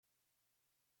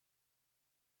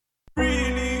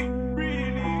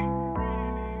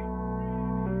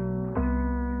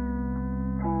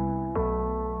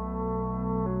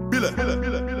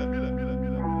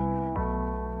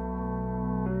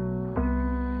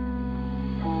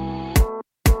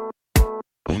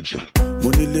Mo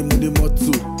nílé mo ní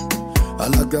mọ́tò,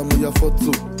 alága mo ya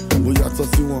fọ́tò, mo yàtọ̀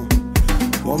sí wọn.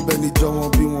 Wọ́n bẹ níjọ́ wọn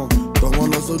bí wọn, tọ̀ wọ́n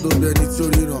lọ sódò bí ẹni tí ó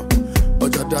ríran.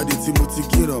 Ọjà dáadé tí mo ti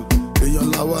kíran, èèyàn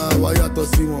làwa wá yàtọ̀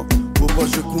sí wọn. Bó bọ́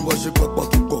ṣe kú bọ́ ṣe pọ̀pọ̀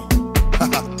kíkọ̀.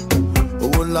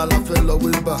 Owó ńlá la fẹ́ lọ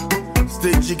wémbà,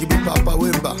 stage gibi papa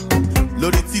wémbà.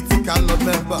 Lórí títí ká lọ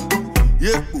mẹ́mbà,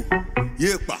 yéèpò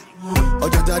yéèpà.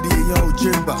 Ọjà dáadé èèyàn ò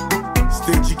chamber,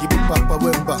 stage gibi papa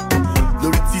wémbà.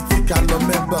 Lórí títí ká lọ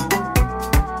mẹ́mbà.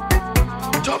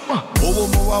 Owó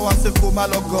mo wá wá sí kó má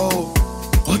lọ gọ o.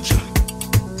 Ọjà.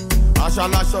 Aṣọ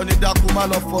aláṣọ ní dákú má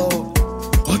lọ fọ o.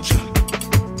 Ọjà.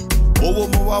 Owó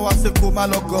mo wá wá sí kó má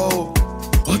lọ gọ o.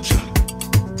 Ọjà.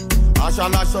 Aṣọ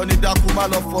aláṣọ ní dákú má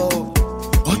lọ fọ o.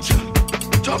 Ọjà.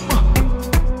 Jọ́mọ̀.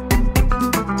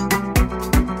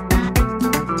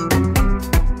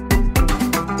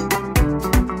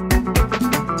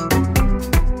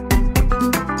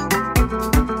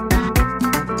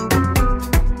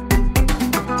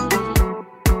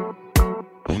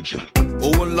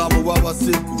 Owó ńlá mo wá wá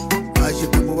sékù, àìṣe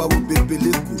pé mo wá wo bèbè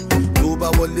lẹ́kù. Tó bá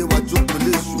wọlé wá jókòó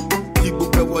léṣù, kí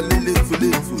gbogbo ẹ wọlé létò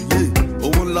létò, yé.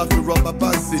 Owó ńlá fi rọ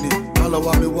bàbá sí ni, má lọ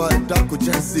wá mi wá ẹ̀dá kò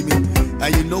jẹ́ sí mi.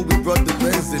 And you know we brought the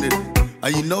bands in it,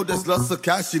 and you know there's lots of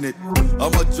cash in it.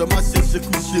 Ọmọ jọ má ṣe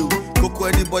ṣekú ṣe o, kókó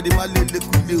anybody má lé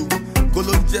lékú lé o. Kó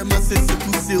ló ń jẹ́ má ṣe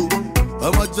ṣekú ṣe o,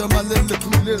 ọmọ jọ má lé lékú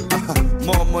lé o.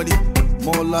 More money,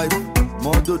 more life,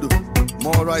 more dodo,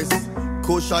 more rice.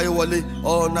 Kó ṣayé wọlé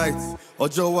all night,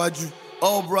 ọjọ́ iwájú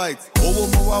all bright. Owó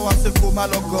mo wá wá sí kó má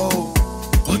lọ gọ o.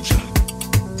 Ọjà.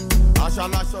 Aṣọ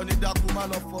aláṣọ ní dákú má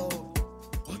lọ fọ o.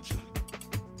 Ọjà.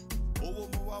 Owó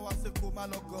mo wá wá sí kó má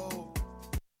lọ gọ o.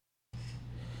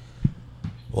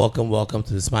 Welcome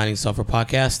to the Smiling Suffer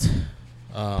podcast.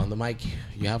 On the mic,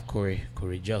 you have Corey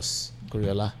Jos,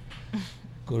 Coriola,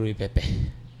 Corey Pepe.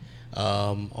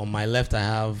 On my left, I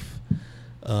have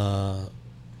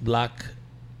Black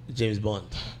James Bond.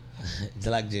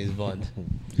 Black James Bond.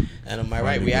 And on my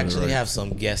right, we actually have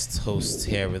some guest hosts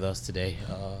here with us today.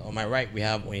 On my right, we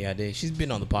have Onyade. She's been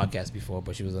on the podcast before,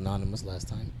 but she was anonymous last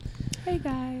time. Hey,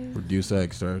 guys. Producer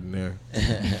extraordinaire.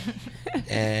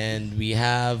 And we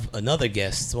have another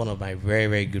guest, one of my very,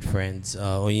 very good friends,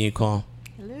 Onyeko.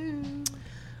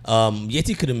 Hello.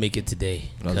 Yeti couldn't make it today.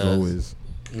 As always.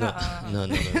 No. No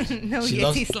She Yeti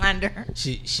lost- slander.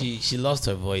 She lost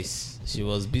her voice. She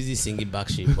was busy singing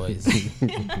Backstreet Boys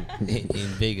in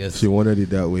Vegas. She wanted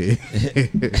it that way.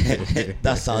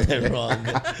 That sounded wrong.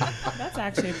 That's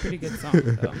actually a pretty good song,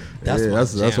 though.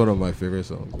 That's one of my favorite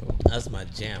songs. Though. That's my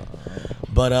jam.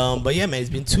 But yeah, man, it's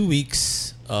been 2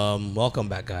 weeks. Welcome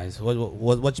back, guys.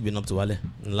 What you been up to, Wale,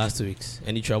 in the last 2 weeks?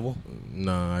 Any trouble?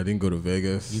 Nah, I didn't go to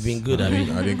Vegas. You've been good, I I mean.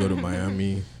 didn't go to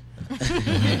Miami.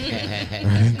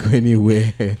 I didn't go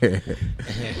anywhere.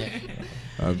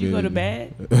 Did you go to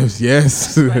bed?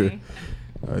 Yes. Funny.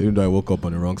 Even though I woke up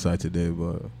on the wrong side today,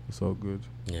 but it's all good.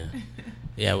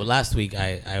 Yeah. Well, last week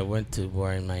I went to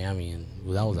war in Miami, and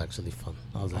that was actually fun.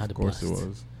 I had a blast. Of course it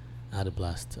was. I had a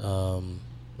blast.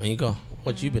 When you go,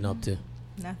 what you been up to?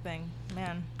 Nothing,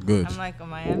 man. Good. I'm like a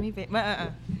Miami.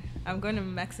 I'm going to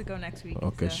Mexico next week.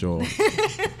 Okay, so. sure.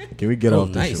 Can we get Oh, off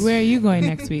this? nice. show? Where are you going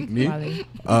next week, Me? Wally?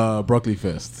 Broccoli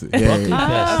Fest. Broccoli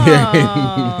Yeah.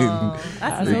 Oh, I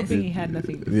that's was nice. hoping he had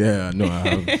nothing. Yeah, no, I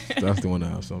have. That's the one I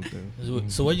have something.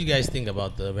 So what do you guys think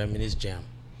about the Reminisce Jam?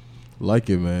 Like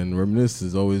it, man. Reminisce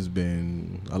has always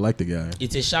been. I like the guy.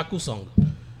 It's a Shaku song.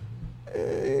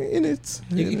 In it.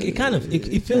 It kind of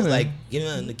it feels like, you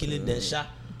know, the killing then Sha.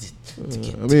 I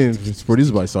mean, it's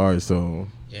produced by SARS, so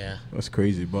Yeah. that's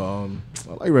crazy. But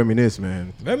I like Reminisce,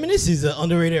 man. Reminisce is an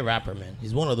underrated rapper, man.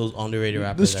 He's one of those underrated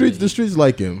rappers. The streets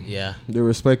like him. Yeah. They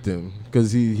respect him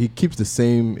because he keeps the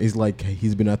same. It's like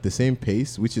he's been at the same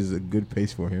pace, which is a good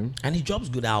pace for him. And he drops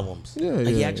good albums. Yeah, Like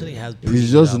yeah. he actually has pretty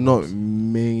He's good just not albums.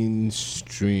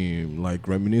 mainstream. Like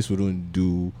Reminisce wouldn't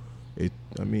do it.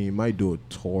 I mean, he might do a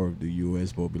tour of the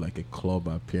US, but it'll be like a club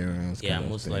appearance. Yeah, kind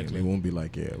of most thing. likely. It won't be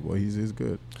like well, he's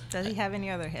good. Does he have any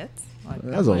other hits? Like,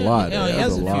 That's a lot. Yeah, he That's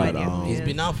has a a lot. few. He's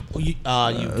been out. You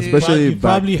Especially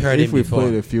probably heard if him we before.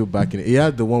 played a few back in. He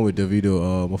had the one with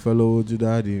Davido, my fellow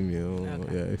Judadim. You know,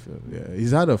 Okay. yeah.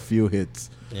 He's had a few hits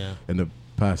Yeah. in the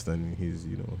past, and his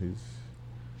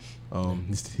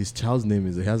child's name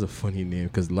is. He has a funny name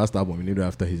because the last album he named it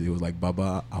after he was like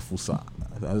Baba Afusa.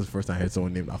 That was the first time I heard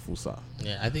someone named Afusa.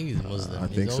 Yeah, I think he's Muslim. I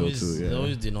think so too, He's yeah.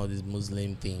 always doing all these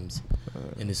Muslim themes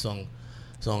in his songs.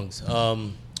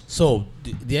 So,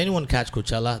 did anyone catch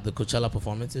Coachella? The Coachella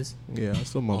performances? Yeah, I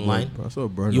saw my Online? I saw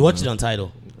Burner. You watched it on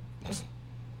Tidal.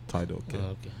 Tidal. Okay.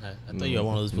 Oh, okay. I thought you were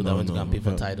one of those people that went to go and pay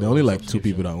for Tidal. There are only like 2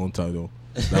 people that own Tidal.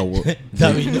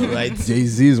 That we know, right?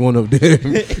 Jay-Z is one of them.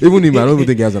 Even him, I don't even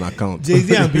think he has an account.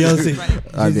 Jay-Z and Beyonce.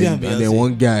 and then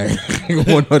one guy,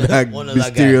 one other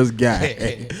mysterious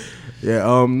guy. Yeah.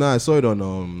 I saw it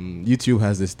on YouTube.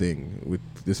 Has this thing with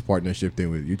this partnership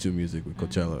thing with YouTube Music with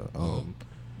Coachella.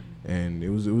 And it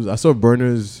was. I saw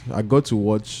Burners. I got to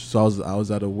watch. So I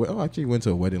was at I actually went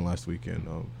to a wedding last weekend.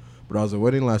 But I was at a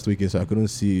wedding last weekend, so I couldn't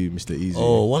see Mr. Easy.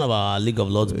 Oh, one of our League of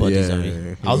Lords buddies.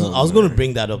 Yeah, I was going to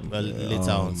bring that up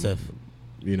later on, Seth.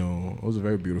 You know, it was a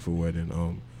very beautiful wedding.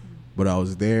 But I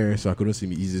was there, so I couldn't see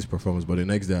Easy's performance. But the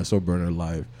next day, I saw Burner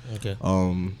live. Okay.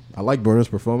 I liked Burner's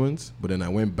performance, but then I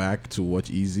went back to watch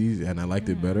Easy's, and I liked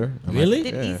it better. Really?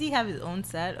 Did Easy have his own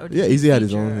set? Or Yeah, Easy had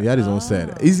his own. He had his own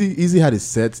set. Easy had his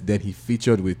set that he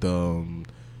featured with Diplo,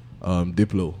 and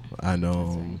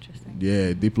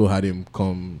Diplo had him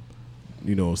come,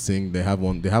 sing. They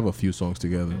have a few songs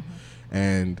together,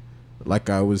 and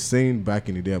like I was saying back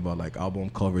in the day about like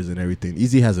album covers and everything,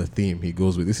 Easy has a theme he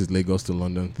goes with. This is Lagos to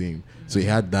London theme. So he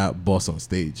had that bus on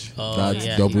stage. That's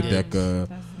double decker,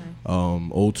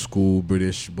 old school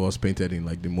British bus painted in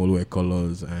like the Moluwe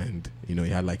colors, and he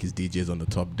had like his DJs on the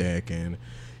top deck, and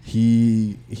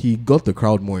he got the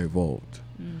crowd more involved.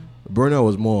 Burner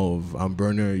was more of I'm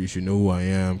Burner, you should know who I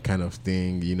am kind of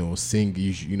thing, sing,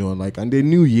 and they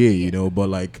knew but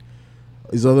like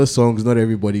his other songs, not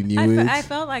everybody knew it. I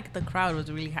felt like the crowd was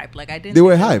really hyped. Like I didn't. They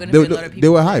were hyped. They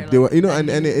were hyped. They were, and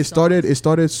it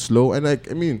started slow. And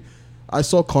like, I mean, I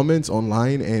saw comments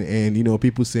online and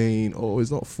people saying, "Oh,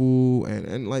 it's not full,"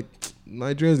 and like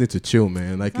Nigerians need to chill,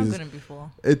 man. Like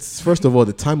it's first of all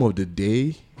the time of the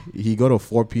day. He got a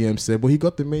 4 p.m. set, but he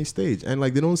got the main stage, and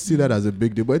like they don't see that as a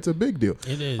big deal, but it's a big deal.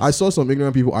 It is. I saw some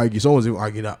ignorant people argue. Someone was even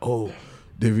arguing that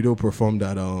Davido performed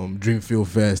at Dreamville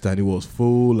Fest and it was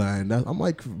full, and I'm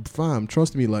like, fam,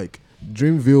 trust me, like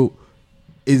Dreamville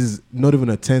is not even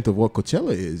a tenth of what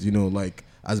Coachella is, like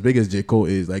as big as J. Cole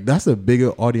is. Like that's a bigger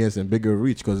audience and bigger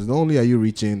reach, because not only are you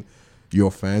reaching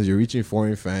your fans, you're reaching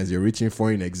foreign fans, you're reaching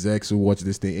foreign execs who watch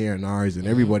this thing, A&Rs and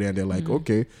everybody, and they're like,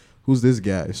 okay, who's this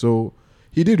guy? So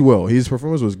he did well. His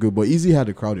performance was good, but Easy had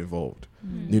the crowd involved.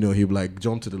 He like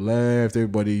jumped to the left.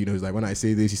 Everybody, he's like, when I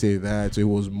say this, you say that. So it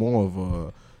was more of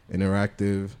a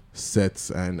interactive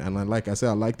sets, and like I said,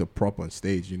 I like the prop on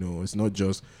stage. It's not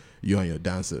just you and your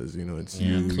dancers. It's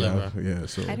you. Clever.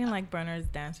 So I didn't like Burner's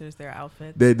dancers, their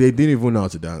outfits. They didn't even know how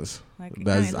to dance. Like,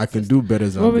 I can do better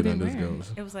than those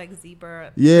girls. It was like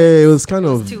zebra. Yeah, it was kind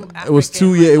of. It was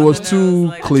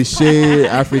too cliche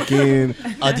African.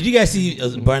 Did you guys see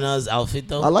Burner's outfit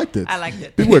though? I liked it.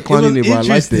 People it. were clowning it, but I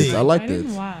liked interesting. it. I liked it.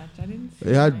 I didn't see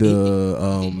It had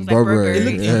the Burberry. It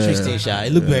looked interesting, Sha.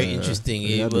 It looked very interesing.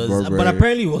 It was, but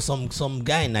apparently it was some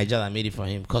guy in Nigeria that made it for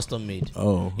him, custom made.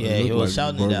 Oh, yeah, he was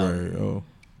shouting Burberry. it out. Oh.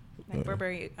 Like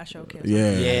Burberry Ashoka.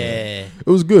 Yeah. Yeah. It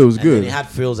was good. It was good. And it had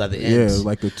frills at the end. Yeah, it was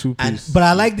like a 2-piece. But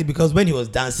I liked it because when he was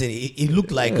dancing, it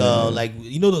looked like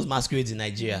those masquerades in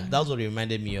Nigeria. That's what it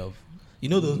reminded me of.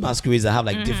 Those masquerades that have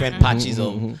like different patches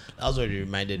of. That's what it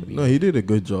reminded me. No, he did a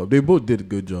good job. They both did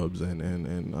good jobs, and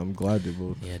I'm glad they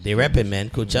both. Yeah, they rep it, man.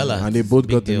 Coachella, and they both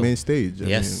got the main stage.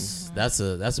 Yes, that's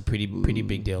a pretty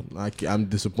big deal. I'm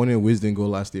disappointed Wiz didn't go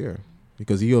last year,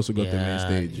 because he also got the main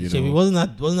stage. So wasn't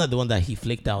that the one that he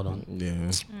flicked out on?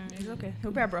 Yeah, he's okay. He'll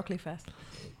be at Broccoli Fest.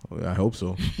 I hope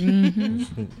so.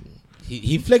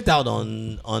 He flicked out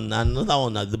on another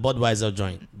one, the Budweiser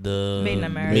joint, the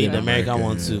Made in America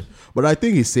one too. But I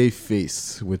think he saved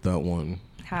face with that one.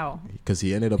 How? Because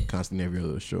he ended up canceling every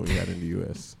other show he had in the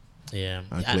US. Yeah,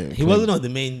 he wasn't on the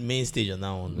main stage on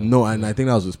that one, though. No, and I think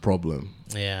that was his problem.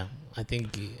 Yeah, I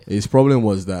think his problem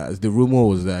was that the rumor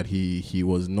was that he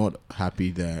was not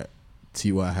happy that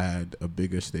Tiwa had a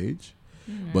bigger stage,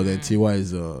 but then Tiwa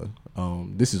is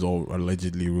this is all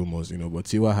allegedly rumors, but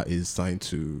Tiwa is signed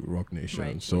to Rock Nation,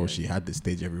 right, so she had the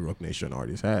stage every Rock Nation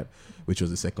artist had, which was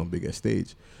the second biggest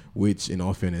stage. Which, in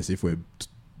all fairness, if we're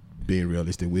being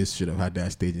realistic, Wiz should have had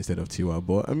that stage instead of Tiwa.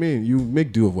 But I mean, you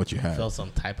make do of what you have. Felt some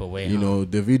type of way.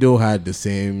 Davido had the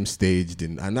same stage,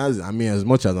 and as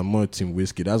much as I'm not Team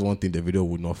Whiskey, that's one thing Davido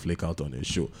would not flake out on his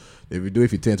show. Davido,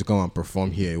 if he tend to come and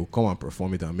perform here, he will come and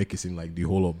perform it and make it seem like the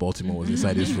whole of Baltimore was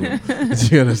inside his room. Do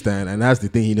you understand? And that's the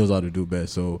thing he knows how to do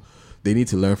best. So they need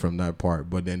to learn from that part,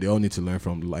 but then they all need to learn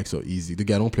from the likes of Easy. The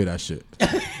guy don't play that shit.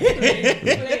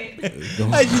 I was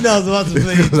about to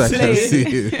play it. I can see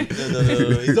it.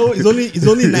 No. It's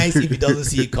only nice if he doesn't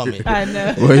see it coming. I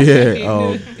know. Well,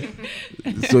 yeah.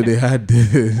 So they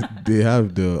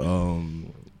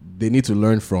need to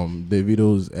learn from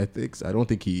Davido's ethics. I don't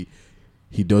think he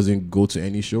he doesn't go to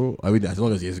any show. I mean, as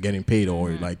long as he's getting paid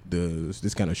or like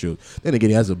this kind of show. Then again,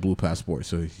 he has a blue passport,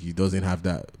 so he doesn't have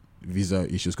that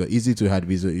visa issues. Because Easy to had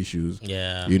visa issues.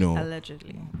 Yeah, you know.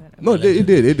 Allegedly. No, it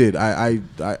did. I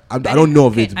don't know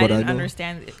of it, but I didn't know.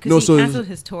 understand it. No, Because so he canceled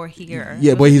his tour here.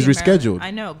 Yeah, but he's in Maryland. rescheduled.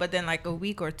 I know, but then like a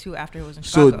week or two after it was in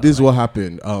So Chicago. this is what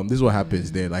happened. This is what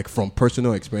happens there. Like from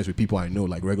personal experience with people I know,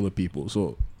 like regular people.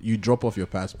 So you drop off your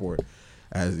passport,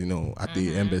 as you know, at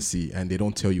the embassy, and they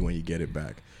don't tell you when you get it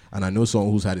back. And I know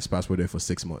someone who's had his passport there for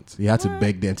 6 months. He had to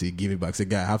beg them to give it back. Say,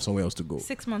 guy, I have somewhere else to go.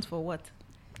 6 months for what?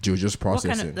 Joe just What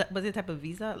processing. kind of was it type of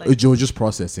visa? Like Joe just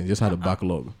processing. Just had a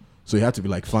backlog. So he had to be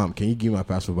like, fam, can you give me my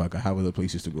passport back? I have other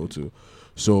places to go to.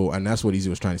 So, and that's what Easy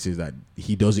was trying to say is that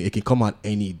he doesn't. It can come out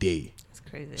any day. it's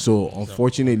crazy. So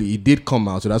unfortunately, it did come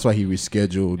out. So that's why he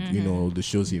rescheduled. You know, the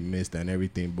shows he missed and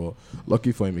everything. But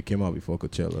lucky for him, it came out before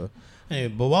Coachella. Hey,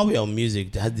 but while we're on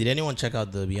music, did anyone check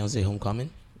out the Beyonce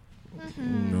Homecoming?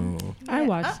 No. I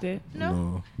watched it.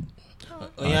 No.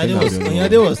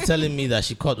 Onyade was telling me that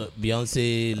she caught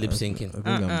Beyonce lip syncing. I think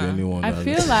I'm the only one. I that-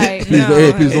 feel like Please, No,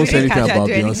 hey, please we don't say didn't anything catch her about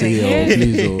doing Beyonce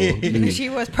anything. here. Please, She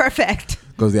was perfect.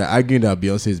 because they're arguing that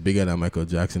Beyonce is bigger than Michael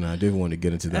Jackson. And I don't want to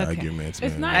get into that Okay. argument.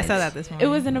 It's man. not. I saw that this morning. It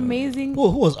was an amazing. Who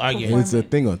was arguing? It's a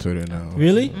thing on Twitter now.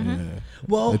 Really? Yeah.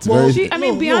 Well, It's very- I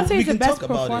mean, we Beyonce is the can best talk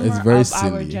about it. performer It's very of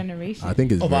our silly. generation. I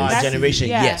think it's Of very our That's- silly. generation,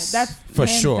 yeah, yes, that's for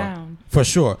hands sure, down. for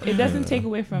sure. It doesn't take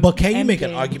away from. But can you make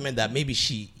an MJ. argument that maybe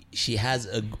she has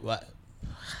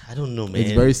I don't know, man.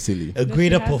 It's very silly. A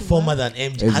greater Does she have performer what? than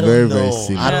MJ. It's I don't very, know. very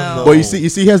silly. I don't know. But you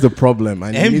see, here's the problem.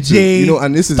 And you need to, MJ you know,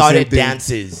 and this is the started same thing.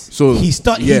 dances. So, he yeah.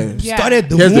 started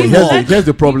the Here's the, moonwalk. here's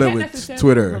the problem You with can't necessarily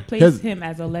Twitter. Replace Here's, him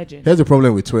as a legend. here's the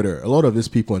problem with Twitter. A lot of these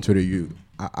people on Twitter,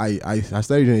 I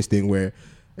started doing this thing where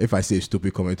if I say a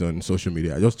stupid comment on social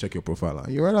media, I just check your profile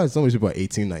and you realize some of these people are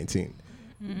 18, 19.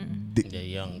 They're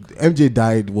young. MJ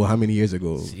died, well, how many years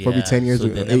ago? Probably Yeah, 10 years so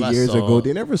ago, they 8 never years saw- ago.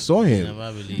 They never saw him.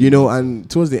 never really- You know, and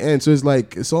towards the end, so it's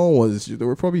like they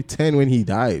were probably 10 when he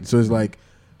died. So it's like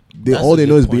That's all a they good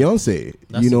know is point. Beyonce.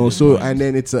 That's You a know, good so point. and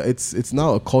then it's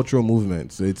now a cultural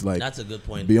movement. So it's like That's a good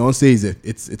point. Beyonce is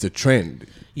it's a trend.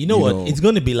 You know what? It's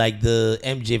going to be like the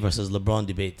MJ versus LeBron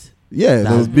debate. Yeah, That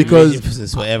has been because raging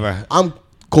since forever. I'm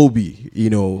Kobe, you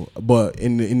know, but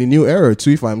in the new era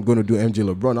too, if I'm going to do MJ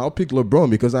LeBron, I'll pick LeBron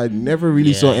because I never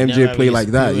really Yeah, saw you MJ never play really- like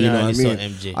that. you You know never what I really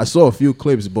mean? saw MJ. I saw a few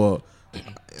clips, but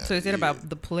So is it about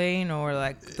the plane or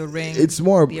like the ring? it's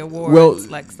more the awards, well,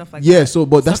 like stuff like yeah. that. So,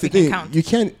 but that's Stuff the you thing. can count. You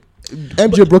can't.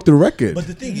 MJ broke the record. But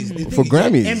the thing is, For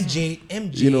Grammys. MJ,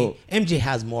 You know- MJ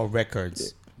has more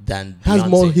records than has Beyonce.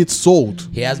 more hits sold,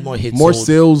 He has more hits, more sold.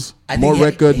 sales, I think more he-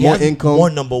 record, he more has income. more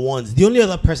number ones. The only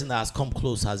other person that has come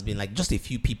close has been like just a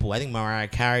few people. I think Mariah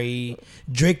Carey,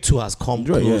 Drake too has come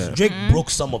Drake, close. yeah. Drake broke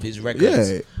some of his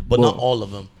records, Yeah, but well, not all of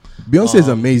them. Beyonce is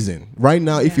amazing right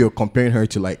now. If Yeah. you're comparing her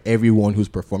to like everyone who's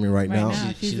performing right now,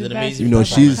 she's the an best amazing you know,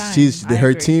 of all she's time. her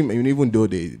agree. team. I mean, even though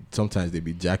sometimes they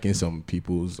be jacking some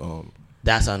people's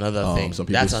That's another thing. some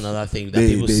That's people's- another thing that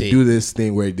they people say. do this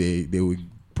thing where they would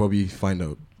probably find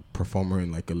a performer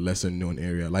in like a lesser known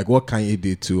area, like what Kanye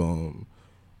did to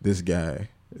this guy,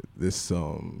 this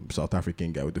South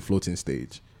African guy with the floating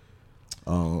stage.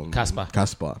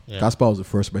 Casper. Yeah. Casper was the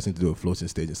first person to do a floating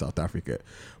stage in South Africa,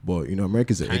 but you know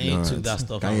Americans are Kanye ignorant. took that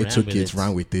stuff and Kanye ran took with it, it.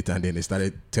 ran with it, and then they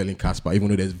started telling Casper, even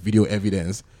though there's video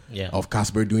evidence Yeah. of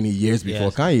Casper doing it years before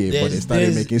Yes. Kanye, but they started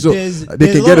There's- making so there's- they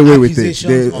there's can a get lot of away with it.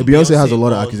 accusations on Beyonce has a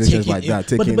lot of on accusations taking like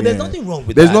that. but Taking, there's yeah. nothing wrong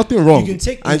with There's that. nothing wrong. You can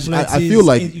take And I influences, feel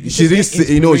like you can she take didn't,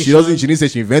 you know, she inspiration. didn't say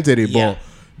she invented it, Yeah. but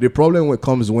the problem when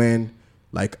comes when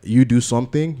like you do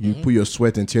something, you put your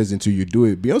sweat and tears into you do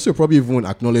it. Beyonce probably even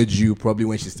acknowledge you probably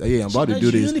when she's hey, I'm about to do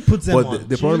She this. usually puts them But on.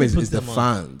 the She problem usually is puts the them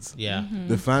on. fans. Yeah.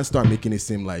 The fans start making it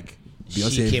seem like She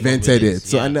Beyonce came up invented with it. this,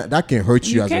 So yeah. and that can hurt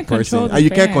you You as a can't person. control the And you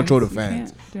can't fans. control the You fans. can't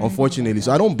do anything Unfortunately. about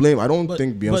So I don't blame I don't But-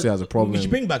 think Beyonce but has a problem. We should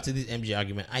bring back to this MJ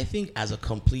argument. I think as a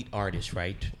complete artist,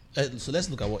 right? So let's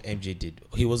look at what MJ did.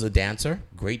 He was a dancer,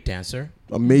 great dancer,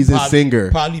 Amazing singer.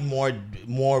 probably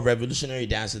more revolutionary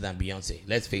dancer than Beyonce.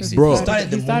 Let's face it. Bro. He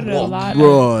started the He started a moonwalk. lot.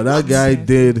 Bro, that guy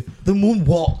did. The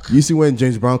moonwalk. You see when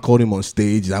James Brown called him on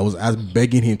stage, I was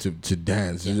begging him to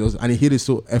dance. It was- and he hit it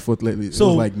so effortlessly. It So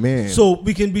was like, man, So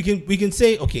we can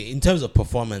say okay in terms of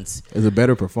performance, it's a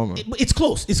better performer. it's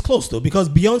close. It's close though because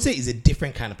Beyonce is a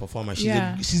different kind of performer.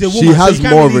 Yeah. She's a woman. She so has you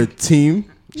can't more really- of a team,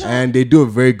 and they do a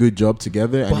very good job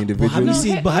together and But have individually. you No,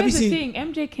 seen- but have here's you the seen- thing.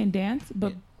 MJ can dance,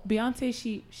 but Beyonce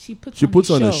she puts She puts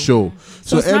on a show.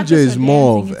 So it's not MJ just is her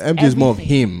more of dancing, it's MJ is more of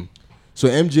everything. him. So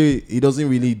MJ he doesn't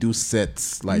really do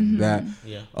sets like that.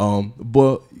 Yeah.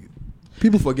 But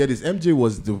people forget this. MJ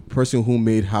was the person who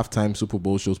made halftime Super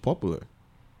Bowl shows popular.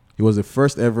 He was the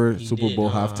first ever He Super did,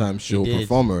 Bowl halftime show he did.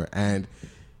 performer, and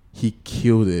he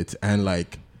killed it. And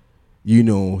like, you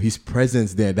know, his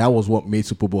presence there, that was what made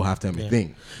Super Bowl halftime a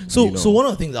thing. So, you know? so one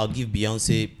of the things I'll give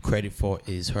Beyonce credit for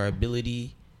is her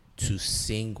ability to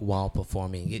sing while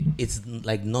performing. It's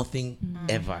like nothing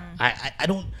ever.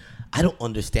 I don't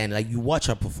understand. Like, you watch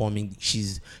her performing,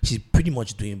 she's pretty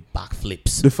much doing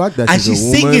backflips. The fact that and she's a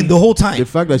woman, singing the whole time. The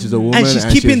fact that she's a woman and she's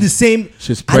keeping the same.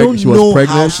 She I don't was know how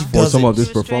pregnant she for does some it. of these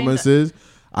She was trained- performances.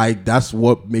 That's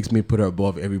what makes me put her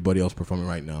above everybody else performing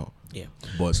right now. Yeah.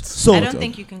 But So I don't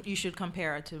think you should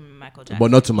compare her to Michael Jackson.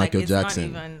 but not to Like, Michael it's not Jackson.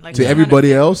 even, like, To it's not a everybody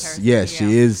fair else, comparison. yes,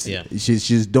 she is. Yeah.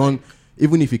 She's done.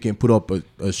 Even if you can put up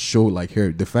a show like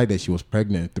her, the fact that she was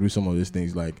pregnant through some of these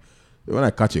things, like when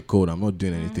I catch a cold, I'm not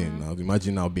doing anything. Now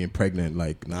imagine now being pregnant,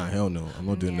 like nah, hell no, I'm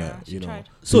not doing Yeah, that. she You know. tried.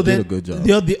 So She did then a good job.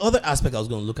 the other aspect I was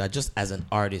going to look at, just as an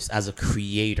artist, as a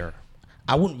creator,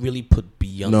 I wouldn't really put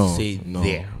Beyonce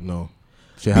there. No.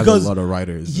 She has Because- a lot of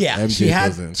writers. Yeah, MJ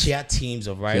doesn't. she had teams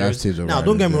of writers. teams of Now,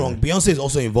 don't writers, get me yeah. wrong. Beyonce is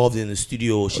also involved in the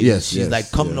studio. She's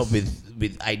like coming up with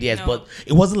ideas, No. but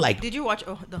it wasn't like Did you watch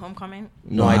The Homecoming?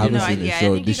 No, I I didn't. haven't seen the Yeah, show.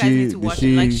 I think you Did guys need she? to Did watch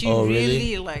she? it. Like, she Oh,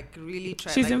 really? really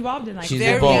tried. She's like, involved in like She's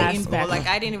very involved. involved. Like,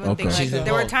 I didn't even Okay. think She's like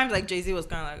there were involved. times like Jay-Z was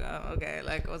kind of like, oh, okay,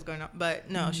 like what's going on?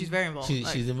 But no, she's very involved.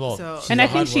 She's involved. So She's and a I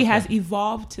think hard she has worker.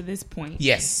 evolved to this point.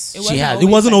 Yes, It she has. It always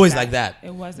wasn't always like that.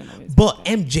 It wasn't always. But like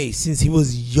that. MJ, since he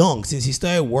was young, since he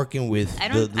started working with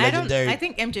the legendary, I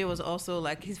think MJ was also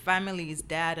like his family, his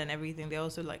dad, and everything. They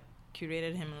also like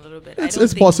curated him a little bit.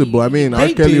 It's possible. I mean, R.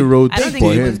 They Kelly did. wrote I don't think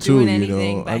for he him was too. doing You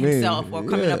anything know, by I mean, himself or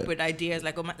coming yeah. up with ideas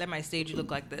like, oh, let my stage look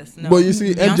like this. No. But you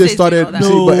see, Beyonce's MJ doing started. all that.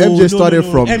 See, but MJ started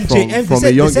from they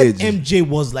a young said age. MJ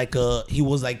was like he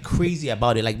was like crazy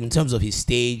about it, like in terms of his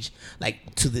stage,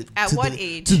 like to the At to what the,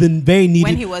 age? to the very needy.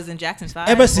 When he was in Jackson's 5?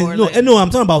 Ever since or, no, like, I'm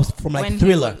talking about from when like he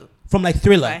Thriller, was- from like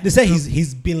Thriller. Okay. They said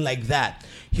he's been like that.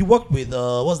 He worked with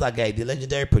what's that guy, the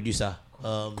legendary producer,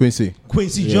 Quincy.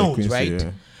 Quincy Yeah, Jones, Quincy, right?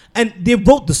 yeah. And they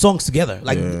wrote the songs together.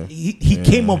 Like Yeah. he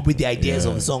came Yeah. up with the ideas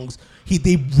of Yeah. the songs.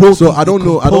 They wrote. So these- I don't they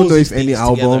know. I don't composed know these if any things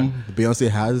together. album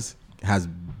Beyonce has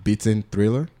beaten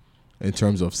Thriller in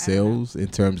terms of sales, in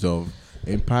terms of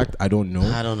impact. I don't know.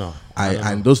 I don't know. I don't know.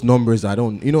 And those numbers, I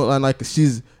don't. You know, and like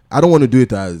I don't want to do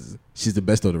it as she's the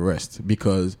best of the rest,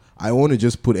 because I want to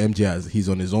just put MJ as he's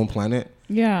on his own planet.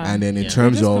 yeah, And then in Yeah.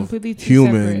 terms They're just of completely two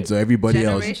humans separate or everybody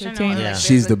else, Generation Yeah. or, like, Yeah. there's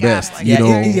she's a the gap, best, like, you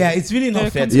know. It's really not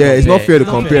They're fair. To yeah, it's not fair to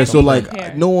Not compare. So like,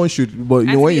 compare. no one should. But you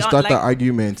know, And when to you be start hon- that like,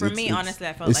 argument, For it's, me, it's- honestly,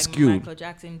 I felt it's like skewed. Michael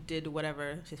Jackson did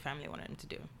whatever his family wanted him to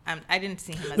do. I didn't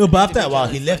see him as No, an but after a while,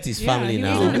 he individual. left his Yeah, family he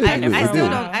now. was Yeah, independent I he for a still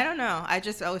did. while. don't. I don't know. I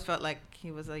just always felt like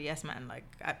he was a yes man. Like,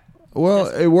 Well,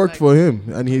 just, it worked like- for him,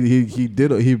 and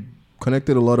he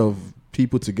connected a lot of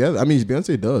people together. I mean,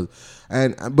 Beyonce does,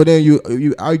 but then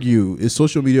you argue, is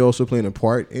social media also playing a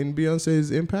part in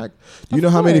Beyonce's impact? Do you Of know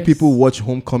how many course. people watch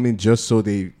Homecoming just so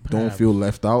they don't Perhaps. feel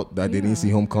left out, that they didn't see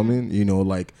Yeah. Homecoming? You know,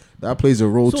 like that plays a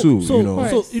role too. So, you know,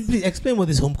 so please explain what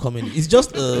this Homecoming is. It's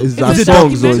just is it's that a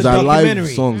songs or it's is a that live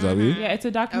documentary. songs? Are we? Yeah, it's a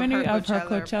documentary of her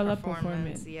Coachella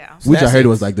performance. Yeah. Which I That's heard it.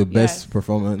 was like the best Yes.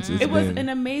 performance. it's It was been. an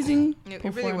amazing It really was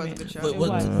a performance. good show. But, It but,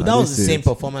 was. but that was the I same didn't see it.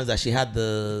 performance that she had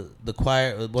the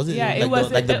choir. Was it? Yeah, like it was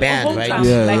the, like the band, whole right? time.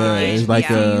 Yeah, like yeah, an it's like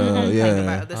HBC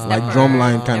yeah, the like stepper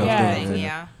drumline kind of Yeah. thing.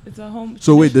 Yeah. It's a home.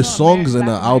 So wait, the traditional songs in the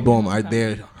Black album American are there?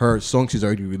 homecoming. Her songs she's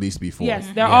already released before. Yes,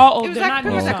 they're Yeah. all It old. was They're like not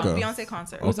pretty new much like a songs. Beyonce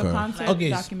concert. It was a Okay. concert Okay,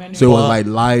 documentary. So it was But- like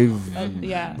live.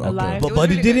 yeah, Okay. a live. But It but was it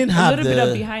really didn't good. a have little bit of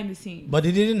the. behind the scenes. But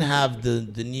it didn't have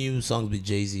the new songs with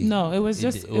Jay-Z. No, it was It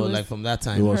just did- it well, was like from that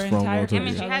time. It was her from entire what I was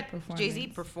mean, it? she had performance. Jay-Z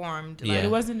performed. Yeah. Like, It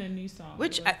wasn't a new song.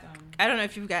 Which It was, I don't know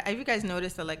if you guys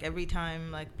noticed that like every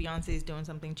time like Beyonce is doing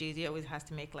something, Jay-Z always has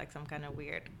to make like some kind of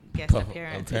weird guest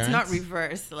appearance. It's not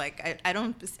reversed. Like I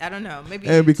don't know. Maybe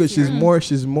And because it's here.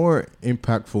 she's more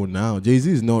impactful now. Jay-Z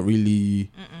is not really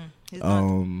He's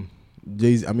not.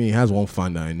 Jay-Z, I mean, he has one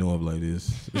fan that I know of like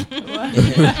this.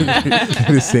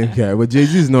 The same guy. But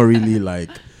Jay-Z is not really like,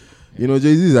 you know,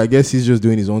 Jay-Z, I guess he's just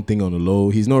doing his own thing on the low.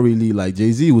 He's not really like,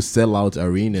 Jay-Z will sell out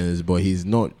arenas, but he's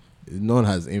not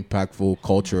as impactful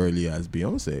culturally as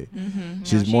Beyonce.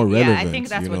 She's more relevant. Yeah, I think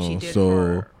that's you what know? she did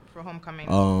So, for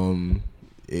Homecoming.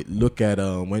 look at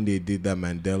when they did that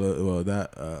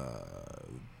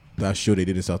that show they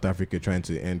did in South Africa trying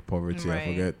to end poverty. I Right.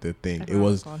 forget the thing. I It don't know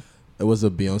was what it's a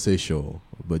Beyonce show,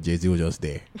 but Jay-Z was just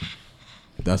there.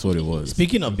 That's what it was.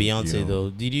 Speaking of Beyonce, though,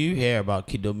 did you hear about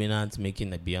Kid Dominant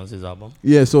making a Beyonce's album?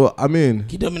 Yeah, so I mean,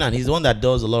 Kid Dominant, he's the one that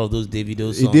does a lot of those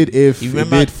Davido songs. He did If, you it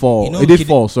did Fall. You know, it did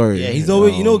Fall, sorry. Yeah, he's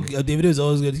always, Davido is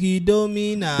always good. Kid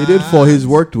Dominant. He did Fall. He's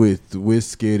worked with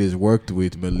Wizkid, he's worked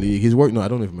with Malik. He's worked, no, I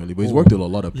don't know if Malik, but he's worked with a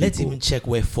lot of people. Let's even check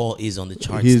where Fall is on the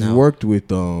charts He's now. worked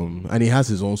with, and he has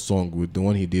his own song with the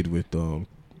one he did with,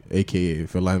 AKA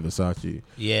Feline Versace.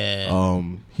 Yeah.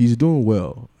 He's doing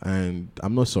well, and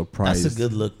I'm not surprised. That's a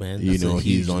good look, man. That's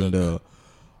he's on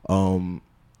look.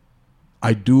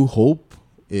 I do hope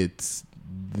it's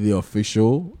the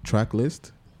official track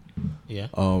list. Yeah.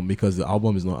 Because the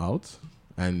album is not out,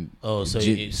 and so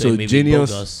Genius.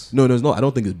 Bogus. No, it's not. I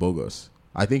don't think it's bogus.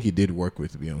 I think he did work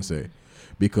with Beyonce,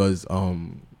 because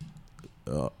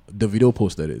Davido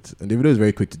posted it, and Davido is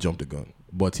very quick to jump the gun,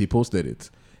 but he posted it.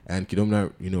 And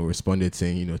Kidomna, responded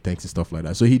saying, thanks and stuff like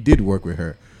that. So he did work with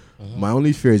her. My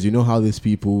only fear is, how these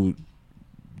people,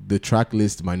 the track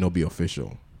list might not be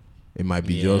official. It might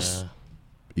be just,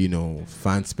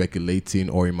 fans speculating,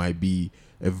 or it might be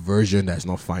a version that's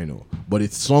not final. But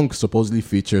its song supposedly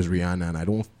features Rihanna, and I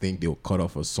don't think they'll cut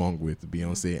off a song with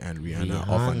Beyonce and Rihanna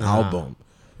off an album.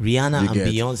 Rihanna and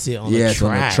Beyonce on the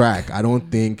track. On the track. I don't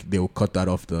think they'll cut that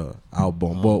off the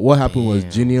album. But what happened was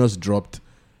Genius dropped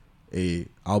a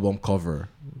album cover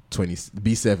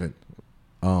 27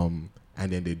 and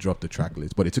then they dropped the track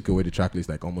list, but they took away the track list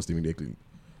like almost immediately,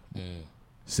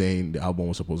 saying the album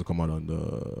was supposed to come out on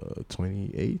the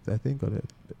 28th, I think, or the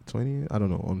 20th, I don't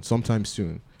know, on sometime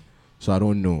soon. So I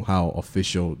don't know how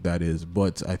official that is,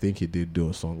 but I think he did do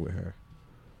a song with her.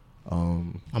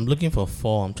 I'm looking for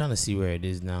Fall. I'm trying to see where it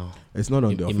is now. It's not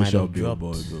on the official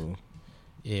Billboard though.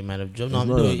 Yeah, it might have dropped.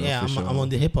 I'm on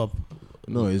the hip hop.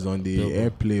 No, it's on the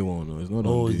Airplay one. No, it's not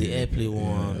on the Airplay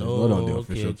one. It's not on the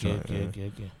official track.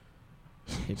 Okay.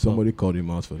 Somebody called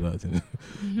him out for that.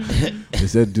 They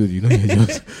said, dude, you're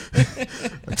just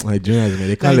Nigerians, man.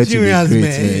 They can't let you be great,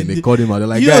 man. They called him out. They're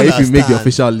like, if you make the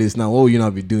official list now, what will you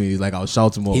not be doing? He's like, I'll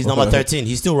shout more. He's number 13.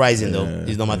 He's still rising though.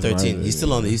 He's number 13. Rising, he's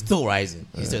still on. He's still rising.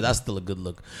 That's still a good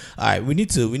look. All right, we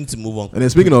need to move on. And then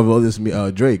speaking of all this,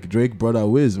 Drake brought out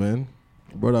Wiz, man.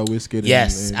 Brought out Wizkid.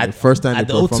 Yes, the first time they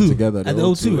performed together at the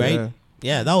O2, right?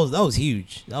 Yeah, that was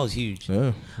huge. That was huge.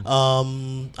 Yeah. All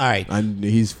right. And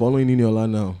he's following Niniola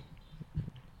now.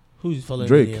 Who's following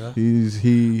Drake? Niniola?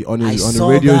 He on the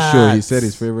radio show. He said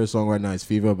his favorite song right now is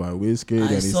 "Fever" by Wizkid, and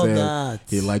he said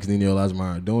he likes Niniola's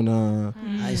Maradona.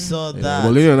 I saw that.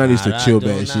 Well, Niniola needs to chill,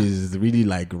 man. She's really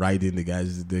like riding the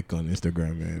guy's dick on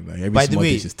Instagram, man. Like every small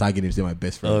thing she's tagging him, saying my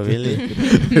best friend. Oh, really?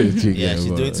 Yeah,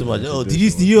 she's doing too much. Oh, did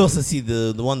you also see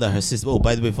the one that her sister? Oh,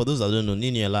 by the way, for those that don't know,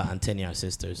 Niniola and Tenny are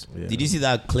sisters. Yeah. Did you see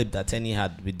that clip that Tenny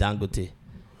had with Dangote?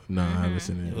 No, I haven't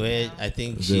seen it. Where I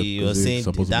think she was saying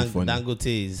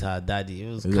Dangote is her daddy. It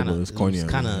was kind of corny.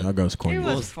 That guy was corny. It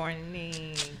was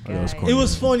funny. It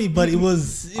was funny, but it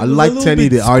was. I like Tenny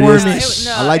the artist.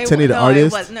 I like Tenny the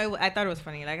artist. I thought it was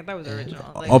funny. Like I thought it was original.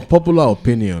 A popular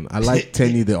opinion. I like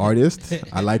Tenny the artist.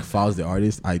 I like Fowles the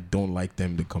artist. I don't like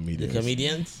them the comedians. The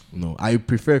comedians? No, I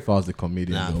prefer Fowles the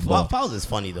comedian. Fowles is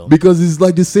funny though. Because it's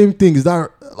like the same thing. Is that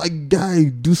like guy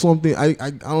do something? I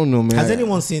don't know, man. Has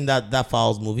anyone seen that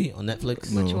Fowles movie on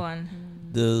Netflix? No. Which one?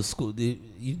 The school.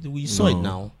 We saw it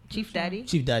now. Chief Daddy.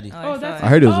 Oh, that's. I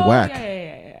heard it was whack.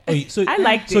 Yeah. So I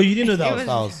liked it. So you didn't know that was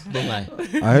Fowles? Don't lie.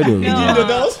 I heard it was. You didn't know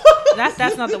that was.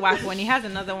 That's not the whack one. He has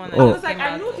another one. That I was like,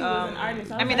 I knew he was an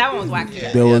artist. I mean, that one was whack too.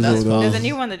 There's a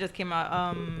new one that just came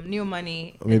out. New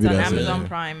Money. Maybe it's on that's Amazon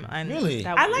Prime. And really?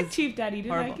 I like Chief Daddy. You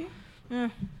didn't horrible. like it? Yeah.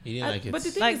 You didn't like it. But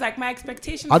the thing is, like, my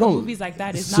expectation I for don't- movies like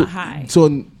that is not high.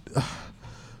 So,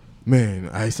 man,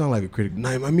 I sound like a critic.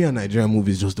 Me and Nigerian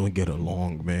movies just don't get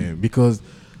along, man. Because,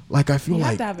 like, I feel You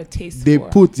have like to have a taste they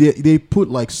for. they put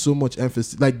like so much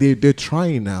emphasis. Like they're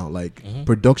trying now, like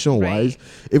production wise.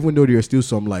 Right. Even though there's still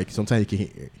some like sometimes you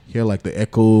can hear like the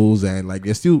echoes and like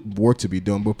there's still work to be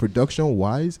done. But production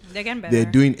wise, They're getting better.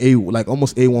 they're doing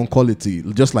almost A1 quality,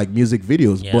 just like music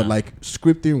videos. Yeah. But like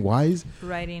scripting wise,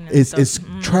 writing. And it's stuff.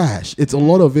 trash. It's a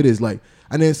lot of it is like,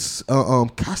 and it's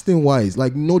casting wise,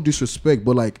 like no disrespect,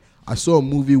 but like I saw a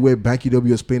movie where Banky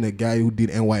W was playing a guy who did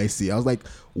NYC. I was like,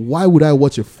 why would I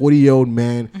watch a 40-year-old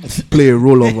man play a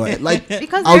role of it? Like,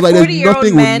 Because I was like, there's 40-year-old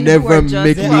nothing men would never who are just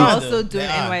make who me. are also doing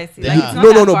They are. NYC. They Like, are. it's not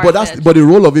No, that but far-fetched. the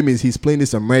role of him is he's playing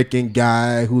this American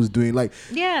guy who's doing like,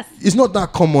 Yes. it's not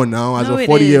that common now as No, a it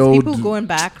 40-year-old. is. People going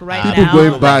back right People now. People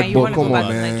going like, back, and you but wanna go come back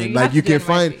on, to Nigeria, man. you Like have you to do can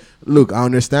find. NYC. Look, I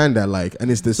understand that, like,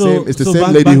 and it's the So same. It's the same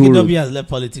Banky lady who. W has left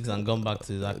politics and gone back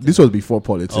to that. This was before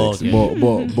politics, Oh, okay.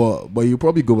 but you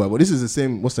probably go back. But this is the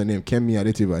same. What's her name? Kemi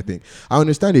Adetiba, I think. I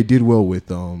understand they did well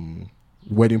with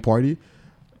Wedding Party.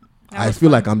 I feel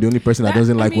like I'm the only person that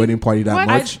doesn't like Wedding Party that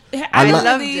much. I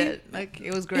loved it. Like,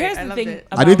 it was great. I loved it.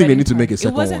 I didn't think they need to make a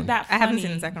second one. It wasn't that funny. I haven't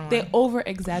seen the second one. They over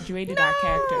exaggerated our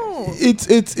characters.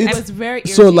 It was very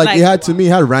so irritating. like it had to me, it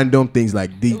had random things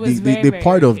like the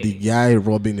part very of the guy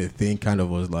robbing the thing kind of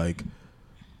was like.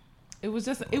 It was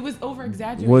over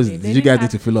exaggerated. Did you guys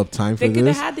need to fill up time for this? They could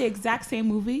have had the exact same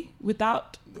movie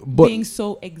without being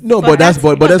so exact. No, but that's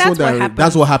what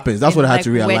happens. That's what I had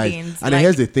to realize. Weddings, and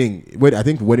here's the thing. I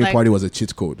think Wedding Party was a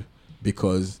cheat code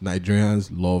because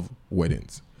Nigerians love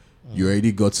weddings. You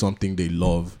already got something they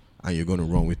love and you're going to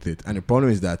run with it. And the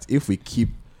problem is that if we keep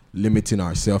limiting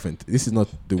ourselves, and this is not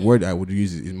the word I would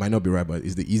use, it might not be right, but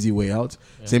it's the easy way out.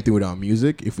 Same thing with our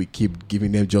music. If we keep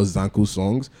giving them just Zanku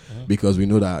songs, because we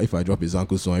know that if I drop a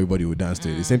Zanku song, everybody will dance to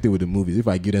it. The same thing with the movies. If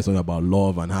I give them something about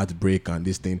love and heartbreak and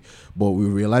this thing, but we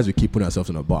realize we keep putting ourselves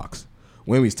in a box.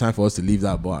 When it's time for us to leave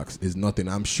that box, it's nothing.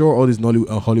 I'm sure all these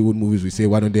Hollywood movies, we say,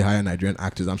 why don't they hire Nigerian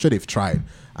actors? I'm sure they've tried,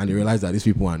 and they realize that these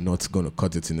people are not going to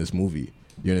cut it in this movie.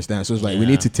 You understand? So it's like we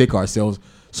need to take ourselves.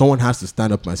 Someone has to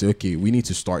stand up and say, okay, we need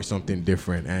to start something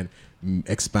different and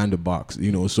expand the box.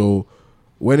 So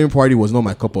Wedding Party was not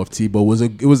my cup of tea, but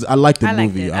I liked the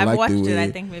movie. I've watched it,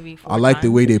 I think maybe 4 I like the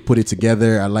way they put it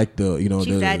together. I like the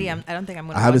Chief Daddy. I don't think I'm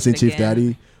gonna. I haven't seen Chief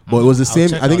Daddy, but it was the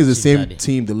same. I think it's the same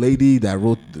team. The lady that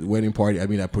wrote the Wedding Party,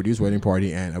 that produced Wedding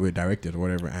Party and directed or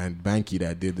whatever, and Banky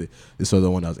that did this other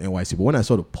one that was NYC. But when I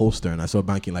saw the poster and I saw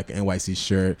Banky like an NYC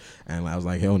shirt, and I was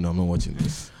like, hell no, I'm not watching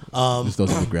this. This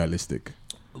doesn't look realistic.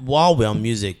 While we're on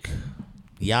music,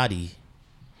 Yachty.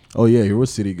 Oh yeah, he wrote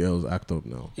City Girls Act Up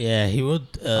now. Yeah, he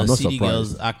wrote City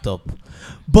Girls Act Up.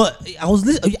 But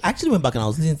I actually went back and I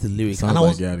was listening to the lyrics.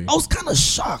 Sounds and I was kind of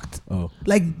shocked. Oh.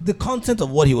 Like the content of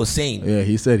what he was saying. Yeah,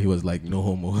 he said he was like no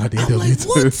homo at the end I'm of like, it.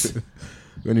 what?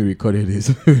 When he recorded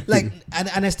this. Like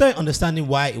and I started understanding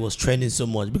why it was trending so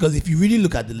much. Because if you really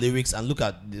look at the lyrics and look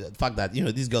at the fact that,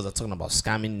 these girls are talking about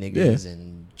scamming niggas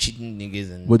and cheating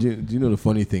niggas and. But do you know the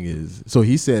funny thing is? So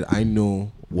he said, I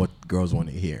know what girls want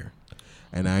to hear.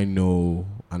 And I know,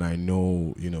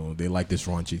 they like this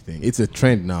raunchy thing. It's a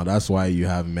trend now. That's why you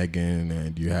have Megan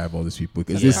and you have all these people.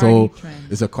 Because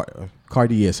it's a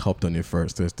Cardi has hopped on it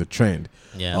first. It's the trend.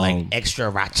 Yeah, like extra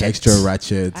ratchet. Extra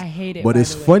ratchet. I hate it. But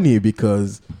it's funny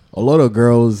because a lot of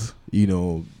girls,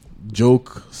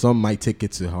 joke. Some might take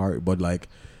it to heart. But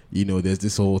there's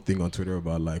this whole thing on Twitter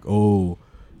about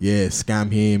yeah,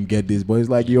 scam him, get this. But it's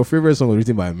like your favorite song was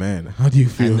written by a man. How do you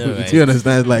feel? Know, right? Do you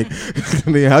understand?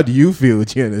 How do you feel?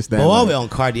 Do you understand? But while we're on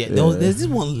Cardi, there's this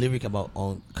one lyric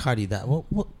on Cardi that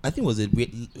what I think was a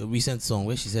recent song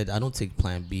where she said, "I don't take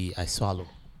Plan B, I swallow."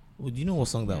 Well, do you know what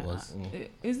song that was?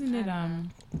 Isn't it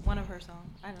one of her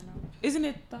songs? I don't know. Isn't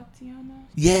it Tatiana?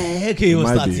 Yeah, okay, it was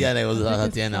Might be. Tatiana. It was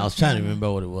Tatiana. I was trying to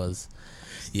remember what it was.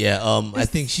 Yeah, I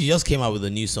think she just came out with a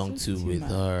new song too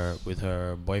with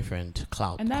her boyfriend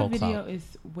Clout. And that video Clout. is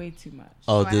way too much.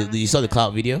 Oh, you saw the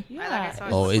Clout video? Yeah.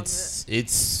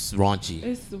 It's raunchy.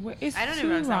 It's I don't too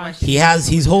even understand raunchy.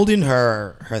 He's holding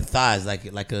her thighs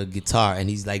like a guitar, and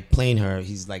he's like playing her.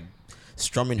 He's like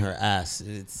strumming her ass.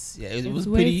 It was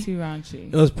way pretty too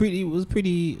raunchy. It was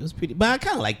pretty. But I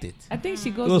kind of liked it. I think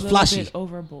she goes It was a little flashy. bit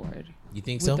overboard. You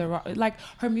think with so? Like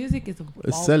her music is.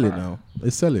 It's selling now.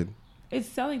 It's selling. It's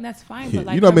selling. That's fine. But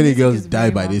like, you know how her many music girls is die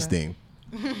very by vulgar. this thing?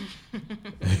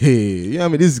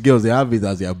 Hey, these girls, they have it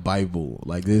as their Bible.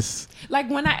 Like this. Like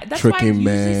when that's Tricking why usually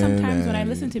man sometimes when I and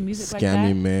listen to music like scamming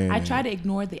that, man I try to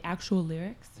ignore the actual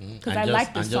lyrics because I And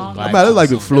like the just song. vibe I just like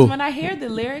the to flow. When I hear the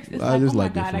lyrics, it's I like, just oh my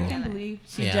like the god, I flow. can't believe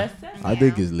she Yeah. just said I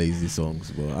think it's lazy songs,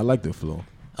 but I like the flow.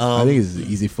 I Um, think it's the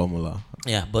easy formula.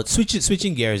 Yeah, but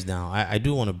switching gears now, I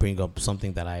do want to bring up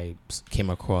something that I came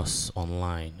across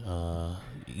online.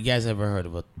 You guys ever heard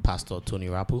of a pastor Tony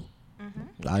Rapu?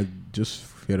 I just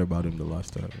heard about him the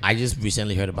last time. I just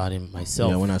recently heard about him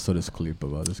myself. Yeah, when I saw this clip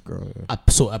about this girl. Yeah.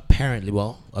 So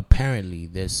apparently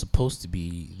there's supposed to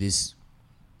be this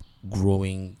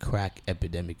growing crack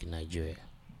epidemic in Nigeria.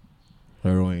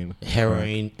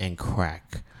 Heroin and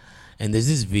crack. And there's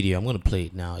this video, I'm gonna play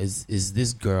it now. Is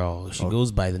this girl, she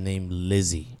goes by the name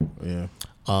Lizzie. Yeah.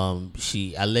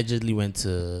 She allegedly went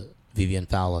to Vivian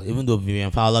Fowler, even though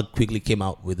Vivian Fowler quickly came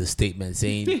out with a statement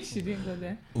saying she didn't go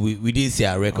there. we didn't see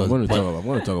our records. I'm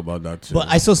going to talk about that too. But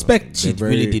I suspect she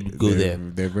really did go they're- there.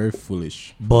 They're very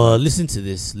foolish. But listen to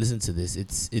this.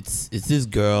 It's this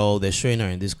girl. They're showing her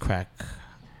in this crack,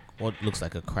 what looks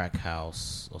like a crack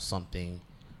house or something.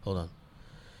 Hold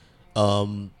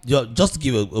on. Just to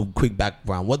give a quick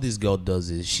background, what this girl does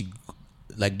is she,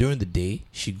 like during the day,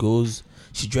 she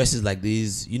dresses like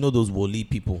these, those wali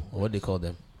people, or what they call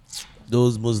them,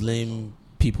 those Muslim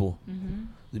people,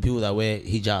 the people that wear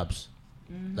hijabs.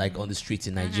 like on the streets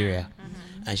in Nigeria.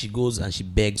 And she goes and she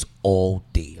begs all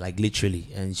day, like literally.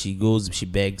 And she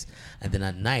begs, and then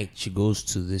at night she goes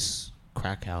to this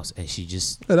crack house and she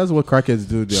just that's what crackheads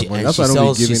do. That's why I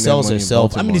don't be giving she sells them money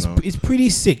herself. I mean, now. it's pretty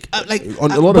sick. A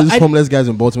lot of these homeless guys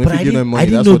in Baltimore, if you give them money, I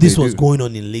didn't that's know what this they was do. going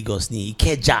on in Lagos.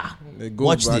 Ikeja.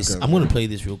 Watch this. I'm going to play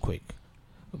this real quick.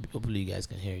 Hopefully you guys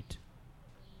can hear it.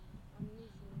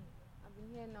 I've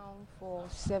been here now for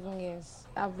 7 years.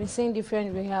 I've been seeing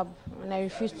different rehab and I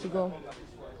refuse to go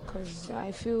because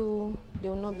I feel they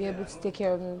will not be able to take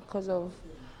care of me because of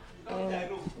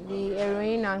the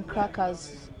heroin and crack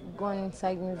has gone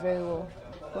inside me very well.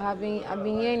 But I've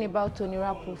been hearing about Tony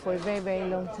Rapu for a very, very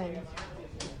long time.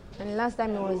 And the last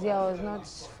time he was here, I was not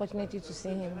fortunate to see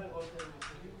him.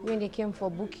 When they came for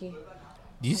Buki,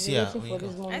 do you see her? For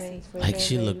this moment for like very,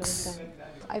 she very looks. long time.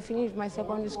 I finished my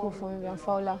secondary school from Vivian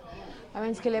Fowler. I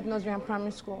went to Caleb Nursery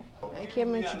Primary School. I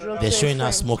came into drug. They're showing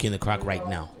us smoking the crack right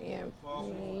now. Yeah,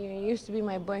 he used to be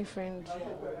my boyfriend.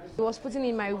 He was putting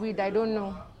in my weed. I don't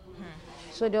know.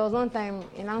 So there was one time,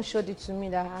 and now showed it to me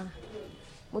that I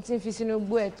was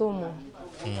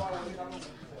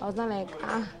not like,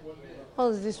 how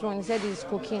is this one? He said it's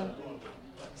cocaine.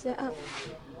 I said,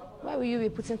 why will you be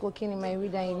putting cocaine in my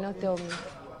weed and you not tell me?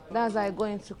 That's how I go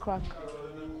into crack.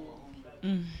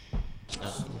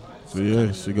 So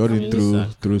yeah, she got it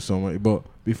through someone. But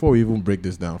before we even break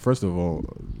this down, first of all,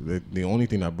 the only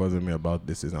thing that bothers me about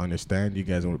this is I understand you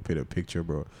guys want to paint a picture,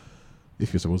 bro.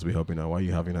 If you're supposed to be helping out, why are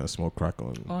you having that small crack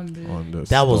on the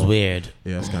That was store? weird.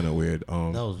 Yeah, it's kind of weird.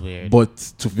 That was weird. But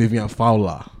to Vivian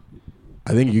Fowler,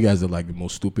 I think you guys are like the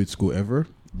most stupid school ever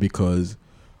because,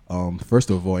 first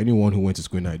of all, anyone who went to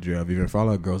school in Nigeria, Vivian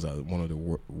Fowler girls are one of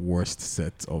the worst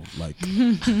sets of like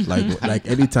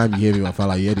anytime you hear Vivian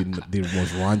Fowler, you hear the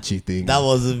most raunchy thing. That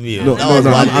wasn't me. No.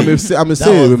 I'm saying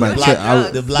it with my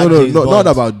chest. Not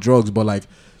about drugs, but like.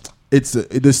 It's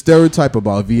the stereotype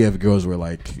about VF girls were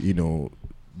like, you know,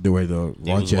 they were the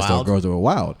Rochester girls that were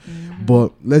wild. Mm-hmm.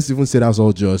 But let's even say that's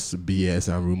all just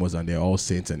BS and rumors and they're all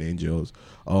saints and angels.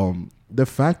 The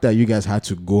fact that you guys had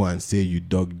to go and say you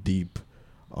dug deep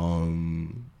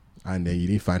and then you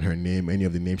didn't find her name, any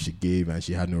of the names she gave, and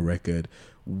she had no record.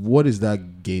 What is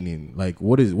that gaining? Like,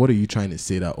 what are you trying to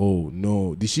say that, oh,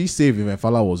 no. Did she say Vivian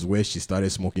Fowler was where she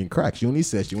started smoking crack? She only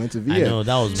said she went to VF. I know,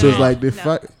 that was so it's like the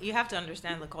fact. You have to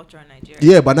understand the culture in Nigeria.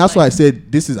 Yeah, but that's why I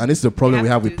said this is the problem we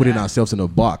have with putting ourselves in a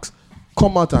box.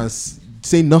 Come out and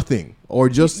say nothing. Or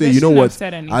just say, you know what,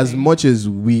 as much as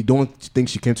we don't think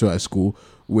she came to our school,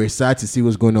 we're sad to see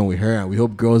what's going on with her and we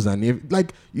hope girls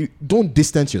you don't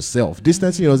distance yourself.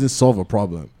 Distancing doesn't solve a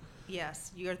problem.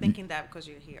 Yes, you're thinking that because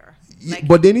you're here. Like,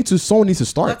 but someone needs to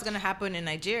start. What's going to happen in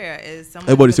Nigeria is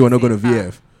everybody say we're not going to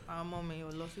VF.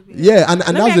 Yeah, and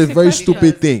that's a very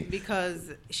stupid thing.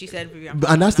 Because she said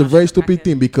and that's the very stupid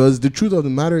thing because the truth of the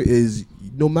matter is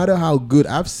no matter how good,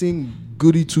 I've seen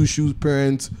goody two-shoes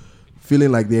parents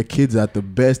feeling like their kids are the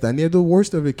best and they're the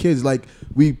worst of the kids. Like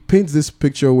we paint this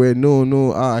picture where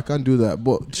I can't do that.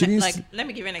 But let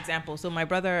me give you an example. So my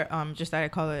brother just started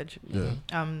college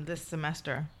this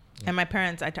semester. And my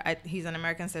parents, he's an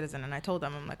American citizen, and I told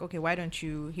them, I'm like, okay, why don't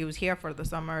you, he was here for the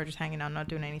summer, just hanging out, not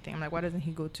doing anything. I'm like, why doesn't he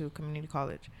go to community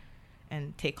college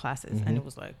and take classes? Mm-hmm. And it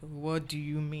was like, what do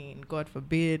you mean? God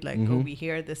forbid. Like, we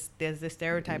hear this, there's this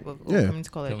stereotype of community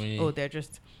college. They're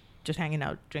just hanging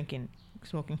out, drinking,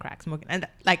 smoking crack, and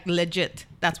like legit,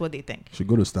 that's what they think. Should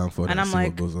go to Stanford and I'm see like,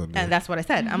 what goes on there. And that's what I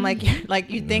said. I'm like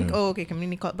you think, okay,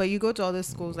 community college, but you go to all these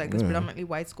schools, like these predominantly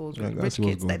white schools with rich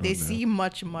kids, that they see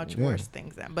much worse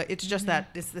things. But it's just that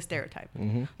it's the stereotype.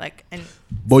 Like, and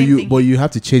but you have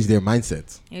to change their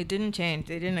mindset. It didn't change.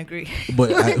 They didn't agree.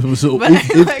 But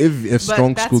if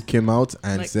Strong School came out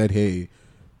and said, hey,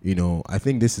 you know, I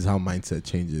think this is how mindset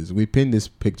changes. We paint this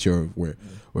picture of where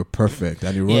we're perfect,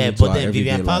 and it runs into but then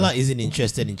Vivian Fowler isn't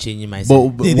interested in changing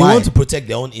mindset. But they why? Want to protect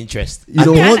their own interest. Why?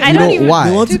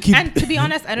 They want to keep. And to be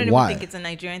honest, I don't even think it's a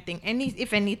Nigerian thing.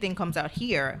 If anything comes out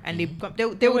here, and they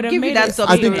would give you that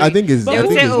subsidy. I think it's. They would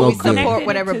say, we support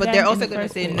whatever, but they're also going to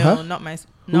say no, not my.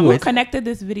 Who connected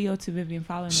this video to Vivian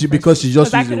Fowler? Because she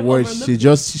just used the word. She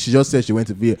just said she went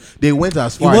to VF. They went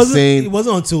as far as saying it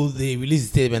wasn't until they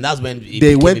released the statement. That's when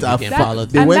they went as far.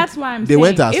 That's why I'm saying. They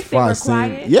went as far as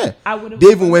saying, yeah.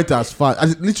 They even went as far.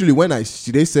 Literally, when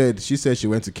she said she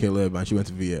went to Caleb and she went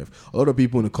to VF. A lot of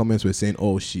people in the comments were saying,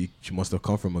 oh, she must have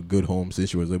come from a good home since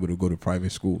she was able to go to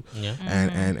private school. Yeah.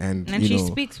 And you she know,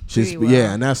 speaks pretty well.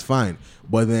 Yeah, and that's fine.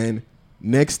 But then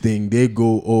next thing they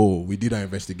go, oh, we did our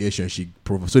investigation.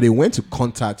 So they went to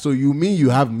contact. So you mean you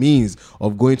have means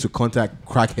of going to contact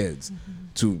crackheads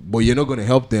but you're not going to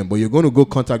help them. But you're going to go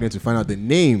contact them to find out the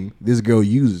name this girl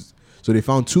used. So they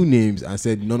found 2 names and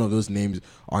said none of those names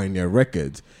are in their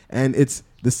records. And it's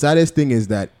the saddest thing is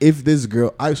that if this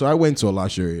girl, I went to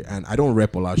Olashiri, and I don't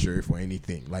rep Olashiri for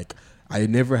anything. Like, I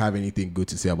never have anything good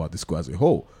to say about the school as a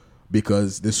whole,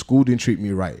 because the school didn't treat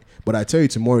me right. But I tell you,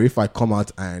 tomorrow, if I come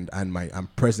out and I'm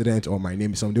president or my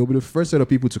name is something, they'll be the first set of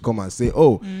people to come and say,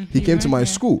 oh, he came to my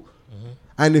school.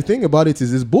 And the thing about it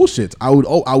is this bullshit. I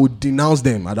would denounce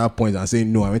them at that point and say,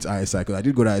 no, I went to ISI because I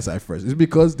did go to ISI first. It's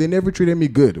because they never treated me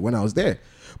good when I was there.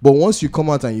 But once you come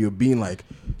out and you're being like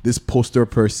this poster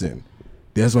person,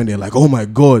 that's when they're like, oh my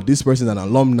God, this person's an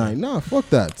alumni. Nah, fuck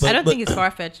that. I don't think it's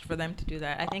far-fetched for them to do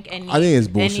that. I think it's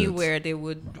bullshit. Anywhere they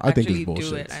would I think actually it's do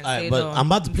bullshit. it. And Alright, say, but no, I'm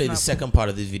about to play the it's second part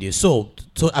of this video. So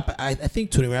I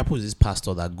think Tony Rappo is this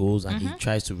pastor that goes and he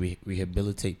tries to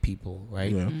rehabilitate people,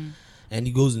 right? Yeah. And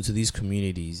he goes into these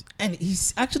communities, and he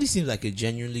actually seems like a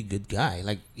genuinely good guy.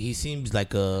 Like, he seems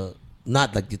like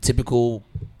not like the typical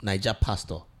Niger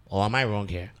pastor. Or am I wrong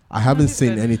here? I haven't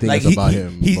seen anything Like, else about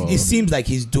him. It seems like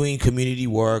he's doing community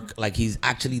work. Like, he's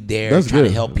actually there That's trying to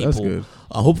good. help people. That's good.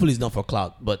 Hopefully, it's not for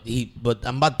clout. But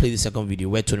I'm about to play the second video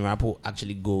where Tony Rappo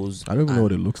actually goes. I don't even know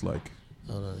what it looks like.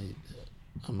 Hold on,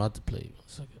 I'm about to play. 1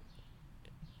 second.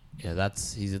 Yeah,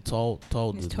 he's a tall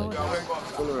He's dude. tall. Like,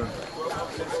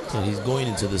 so he's going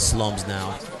into the slums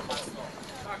now.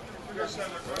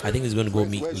 I think he's going to go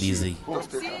meet Lizzie.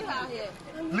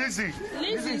 Lizzie.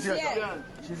 Lizzie's here.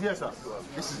 She's here, sir.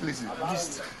 This is Lizzie.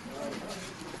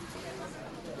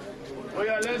 Oh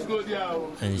yeah, let's go there.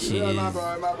 And she is.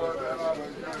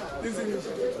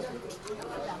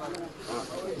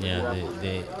 Yeah,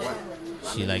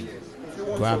 she like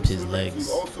grabbed his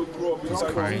legs. He's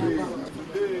crying.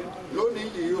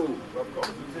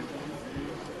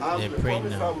 They're praying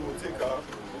now.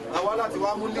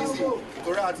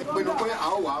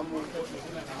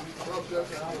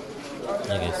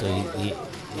 Okay, so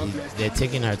they're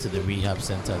taking her to the rehab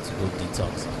center to go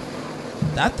detox.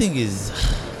 That thing is.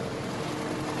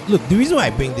 Look, the reason why I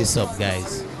bring this up,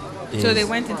 guys. So they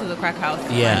went into the crack house.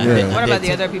 Yeah. Yeah. What about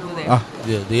the other people there?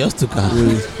 They just took her.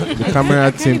 The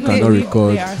camera team cannot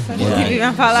record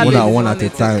one at a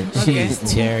time. She's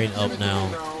tearing up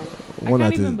now. I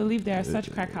can't even believe there are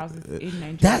such crack houses in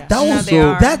Nigeria. That No, was they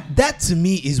are. that to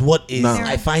me is what is Nah.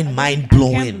 I find mind I can't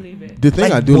blowing. believe it. The thing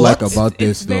Like, I do like what? about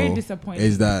It's this very though disappointing.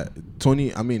 is that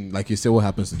Tony, I mean, like you said, what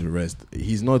happens to the rest?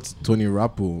 He's not Tony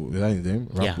Rappo. Is that his name?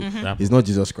 Yeah. Rappo. He's not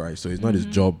Jesus Christ, so it's not his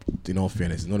job. In all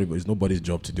fairness, it's nobody's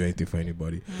job to do anything for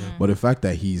anybody. But the fact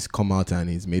that he's come out and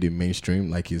he's made it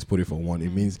mainstream, like he's put it for one,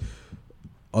 it means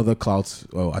other clouds,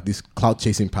 or at least cloud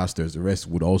chasing pastors, the rest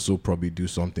would also probably do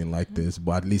something like this.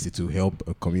 But at least it will help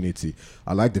a community.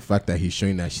 I like the fact that he's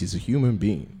showing that she's a human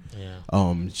being.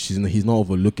 Yeah. He's not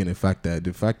overlooking the fact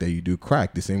that you do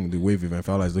crack, the way Vivian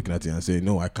Fowler is looking at it and saying,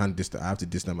 no, I have to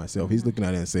distance myself. He's looking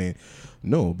at it and saying,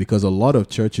 no, because a lot of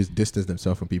churches distance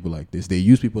themselves from people like this. They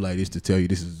use people like this to tell you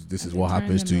this is what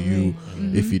happens to you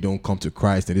if you don't come to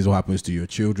Christ, and this is what happens to your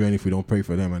children if we don't pray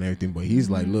for them and everything. But he's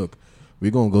like, look, we're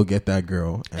gonna go get that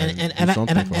girl and do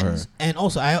something for her. And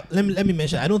also, let me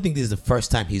mention, I don't think this is the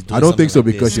first time he's doing. I don't think so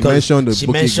something like because this. she mentioned the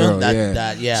bookie girl.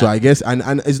 That. So I guess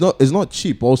and it's not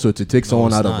cheap also to take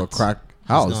someone out of a crack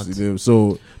house. You know,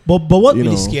 so but what really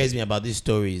know, scares me about this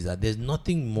story is that there's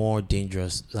nothing more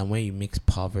dangerous than when you mix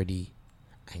poverty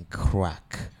and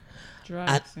crack.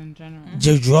 Drugs in general.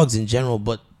 Drugs in general.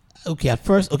 But at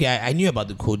first, I knew about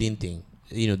the codeine thing.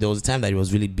 You know, there was a time that it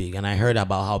was really big, and I heard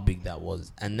about how big that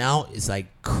was. And now it's like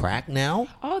crack now.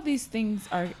 All these things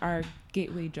are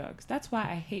gateway drugs. That's why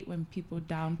I hate when people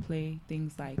downplay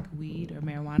things like weed or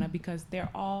marijuana, because they're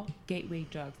all gateway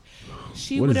drugs.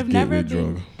 She What would is have never gateway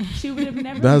been. drug? She would have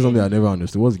never. that's something been- I never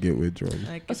understood. What's gateway drug?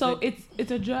 So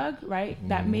it's a drug, right?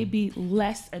 That may be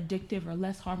less addictive or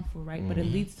less harmful, right? But it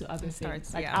leads to other starts,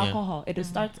 things, like yeah. alcohol. It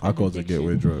starts. an Alcohol's a addiction.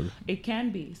 gateway drug. It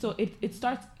can be. So it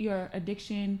starts your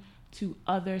addiction to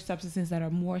other substances that are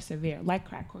more severe, like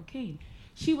crack cocaine.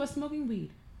 She was smoking weed.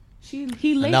 He laced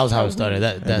And that was how her it started.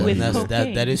 weed with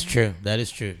cocaine. That is true. That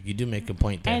is true. You do make a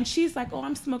point there. And she's like, "Oh,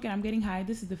 I'm smoking. I'm getting high.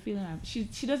 This is the feeling." She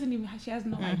doesn't even. She has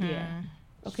no idea.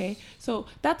 Okay, so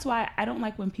that's why I don't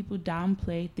like when people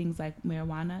downplay things like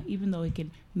marijuana, even though it can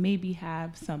maybe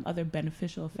have some other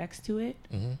beneficial effects to it.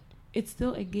 It's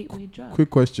still a gateway drug.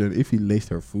 Quick question: if he laced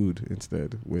her food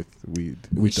instead with weed,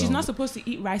 She's not supposed to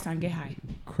eat rice and get high.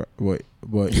 But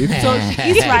if So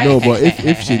she eats rice. no, but if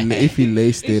he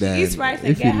laced it If she and eats rice and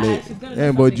if he get high, la- she's gonna do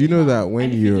yeah, but something you know wrong. that when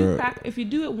And if you do you're crack, if you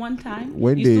do it one time,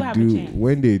 when you they still have a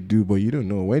chance. but you don't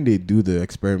know when they do the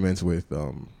experiments with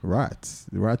rats.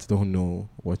 The rats don't know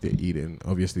what they're eating.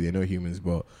 Obviously, they know humans,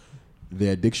 but the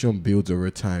addiction builds over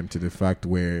time to the fact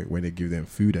where when they give them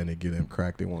food and they give them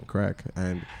crack, they want crack.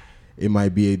 And it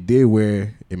might be a day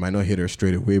where it might not hit her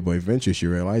straight away, but eventually she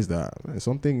realized that man,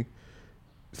 something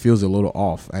feels a little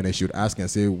off, and then she would ask and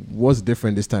say, what's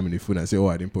different this time in the food? And I say, oh,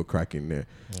 I didn't put crack in there.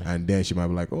 And then she might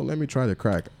be like, oh, let me try the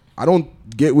crack. I don't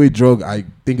gateway drug, I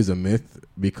think is a myth,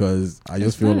 because I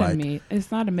just feel like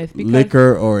it's not a myth because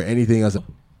liquor or anything else.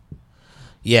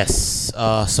 Yes.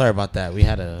 Sorry about that. We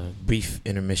had a brief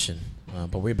intermission,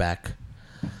 but we're back.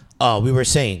 We were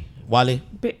saying, Wally.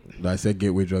 I said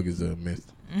gateway drug is a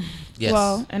myth. Yes.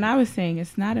 Well, and I was saying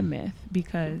it's not a myth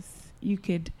because you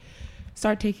could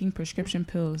start taking prescription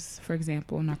pills, for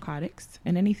example, narcotics,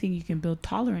 and anything you can build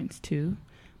tolerance to.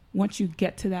 Once you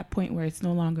get to that point where it's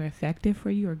no longer effective for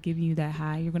you or giving you that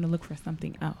high, you're going to look for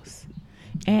something else.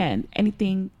 And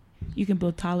anything you can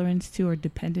build tolerance to or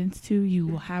dependence to, you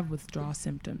will have withdrawal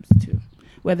symptoms too.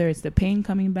 Whether it's the pain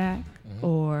coming back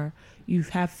or you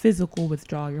have physical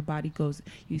withdrawal, your body goes,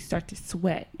 you start to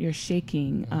sweat, you're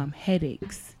shaking,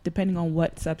 headaches, depending on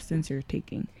what substance you're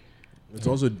taking. It's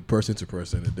also person to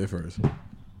person, it differs.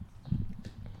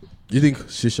 You think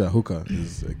shisha, hookah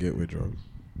is a gateway drug?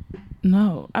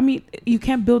 No. I mean, you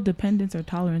can't build dependence or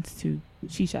tolerance to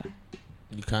shisha.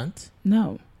 You can't?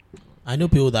 No. I know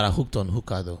people that are hooked on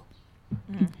hookah, though.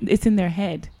 It's in their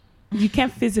head. You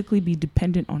can't physically be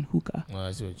dependent on hookah. Oh,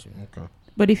 I see what you mean. Okay.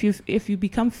 But if you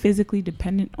become physically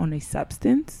dependent on a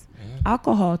substance,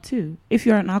 alcohol too. If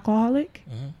you're an alcoholic,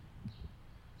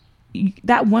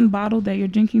 that one bottle that you're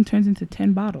drinking turns into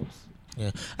 10 bottles.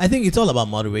 Yeah, I think it's all about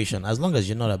moderation. As long as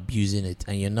you're not abusing it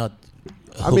and you're not.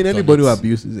 I mean, anybody who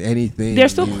abuses anything, they're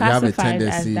still you have a classified as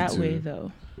tendency that to- way,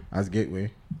 though. As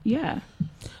gateway. Yeah.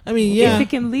 I mean, yeah. If it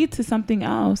can lead to something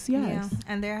else, yes. Yeah,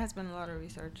 and there has been a lot of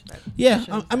research that. Yeah,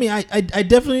 shows I mean, I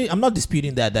definitely, I'm not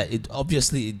disputing that it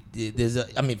obviously, there's a,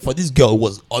 I mean, for this girl, it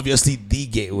was obviously the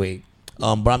gateway.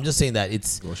 But I'm just saying that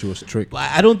it's. Well, she was tricked.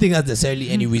 I don't think that's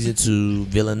necessarily any reason to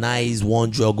villainize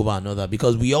one drug over another,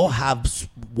 because we all have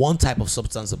one type of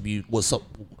substance abuse.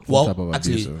 Well, type of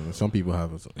actually, abuse, some people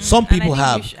have it. some people And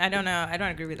I have. think I don't know. I don't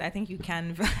agree with that. I think you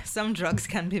can. Some drugs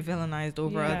can be villainized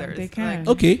over Yeah, others. they can.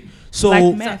 Okay, so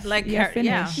Like meth. like Yeah, her-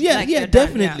 yeah. finish. yeah, like yeah, you're done,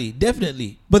 definitely,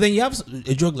 definitely. But then you have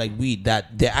a drug like weed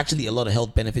that there are actually a lot of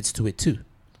health benefits to it too.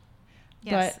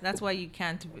 Yes, But- that's why you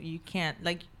can't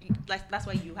like that's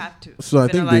why you have to So I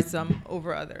think penalize some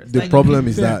over others. The Like, problem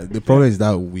is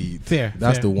that weed. Fair,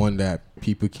 That's fair. the one that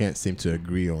people can't seem to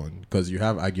agree on, because you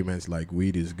have arguments like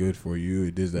weed is good for you,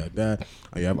 it is that, and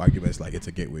you have arguments like it's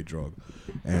a gateway drug,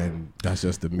 and that's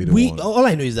just the middle one. All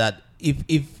I know is that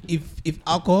if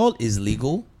alcohol is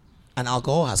legal, and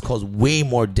alcohol has caused way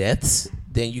more deaths,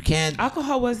 then you can't.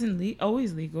 Alcohol wasn't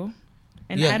always legal.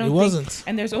 And Yeah, I don't it think, wasn't.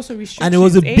 And there's also restrictions. And it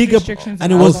was a age bigger, restrictions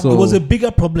and it on was alcohol. it was a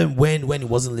bigger problem when it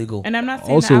wasn't legal. And I'm not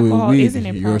saying Also that with alcohol weed, isn't a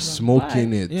problem. you're smoking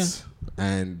but- it, Yeah.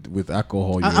 and with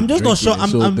alcohol, you're I'm just not sure.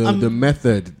 drinking it. I'm- the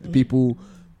method, people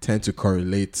tend to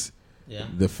correlate Yeah.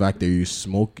 the fact that you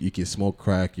can smoke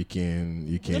crack, you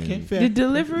can Okay, fair. The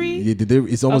delivery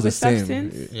it's almost of a the same.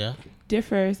 substance Yeah.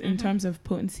 differs in terms of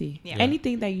potency. Yeah.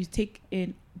 Anything that you take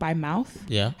in by mouth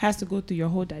Yeah. has to go through your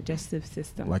whole digestive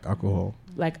system, Like alcohol.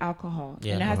 like alcohol.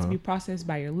 Yeah. And it has to be processed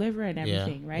by your liver and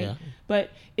everything, right? Yeah. But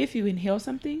if you inhale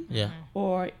something Yeah.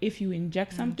 or if you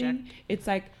inject something, it's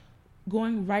like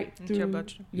going right Into through your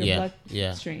bloodstream. your Yeah.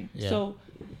 bloodstream. Yeah. So,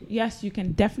 yes, you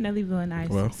can definitely villainize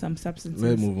Well, some substances.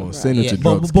 let's move on. over Say no others. to Yeah,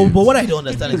 drugs. but kids. what I don't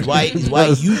understand is why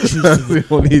That's- you choose that's to. the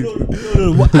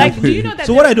only- Like, do you know that?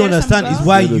 So what I don't there's some understand is girls-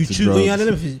 why Say no you to choose. When you, drugs.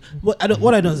 let me finish. What I don't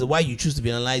understand is why you choose to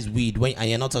penalize weed and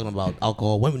you're not talking about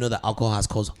alcohol, when we know that alcohol has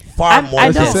caused far more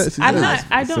I deaths. don't. She I'm said not. it's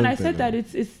I the don't. same I thing, said that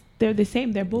though. it's they're the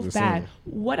same. They're both The same. bad.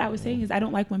 What I was saying is I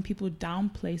don't like when people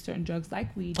downplay certain drugs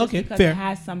like weed just Okay, because fair. it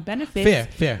has some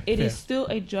benefits. Fair. It is still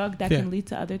a drug that Fair. can lead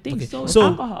to other things. Okay. So is So,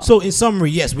 alcohol. so in summary,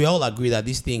 yes, we all agree that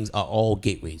these things are all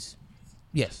gateways.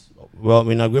 Yes. Well,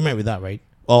 we're in agreement with that, right?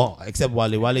 Oh, except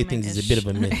Wale. Wale thinks it's a bit of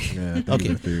a myth. Yeah, I think Okay.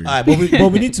 it's a theory. All right,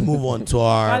 but we need to move on to While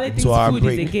our I think to our food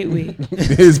is a break. gateway.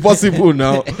 It's possible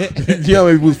now. Do you know how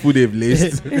many people's food they've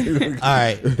laced? All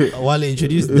right, Wale,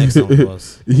 introduce the next song for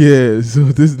us. Yeah, so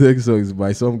this next song is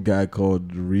by some guy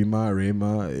called Rema.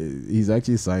 He's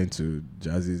actually signed to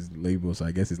Jazzy's label, so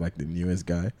I guess he's like the newest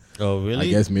guy. Oh, really? I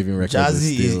guess Maven Records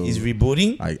Jazzy is still... is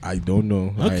rebooting. I don't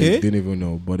know. Okay. I didn't even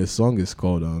know. But the song is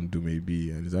called Do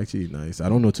Maybe, and it's actually nice. I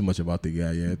don't know too much about the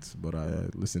guy yet, but I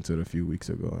listened to it a few weeks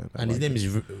ago. I And his like name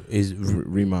it. is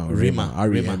Rema. Rema.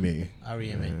 R-E-M-A.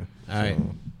 R.E.M.A. Yeah. All right.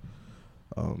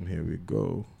 So, here we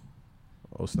go.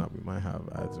 Oh snap! We might have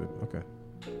ads with. Okay.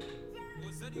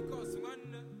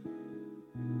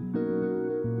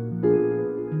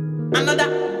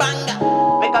 Another banger.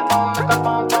 Make a pom, make a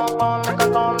pom, pom, pom, make a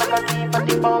pom, make a keep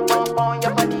a the pom, pom, pom.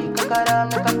 Your body cook around,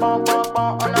 make a pom, pom,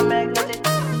 pom. On a make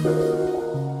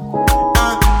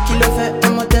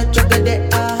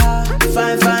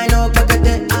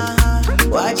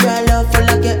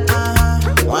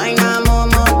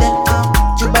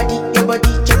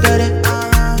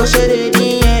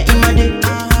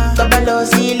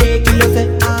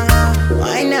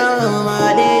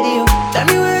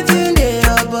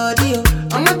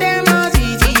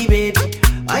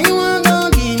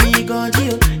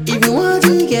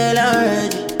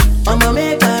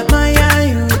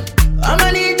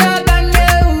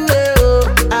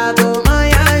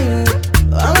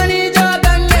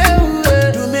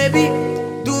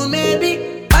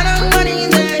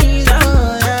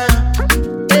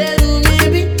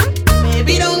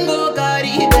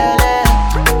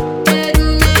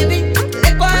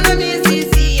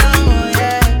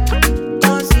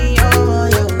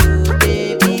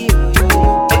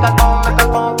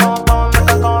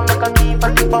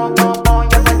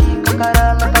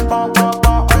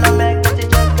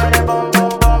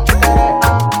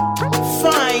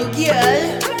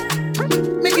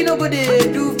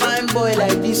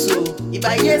body so. If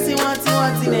I hear say one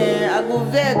thing, I go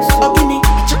vex.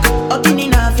 Ogini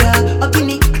nafia,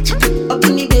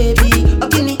 ogini baby,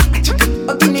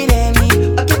 ogini remi,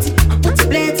 put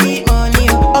plenty money.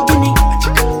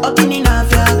 Ogini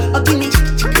nafia,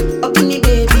 ogini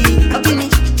baby,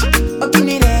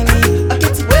 ogini remi,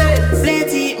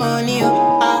 plenty money.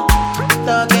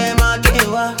 Toke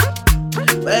makewa,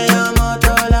 where your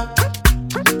motola,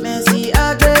 Messi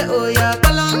agre oya,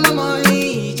 kalong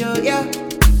money joya,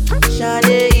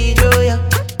 shade ijoya,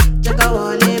 chaka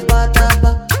wale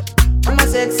patapa. I'm a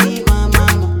sexy mama,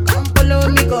 come follow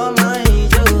me, come my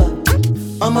joya.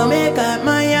 I'ma make I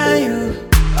my you,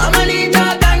 I'ma need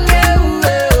your gangue,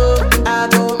 I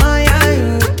go my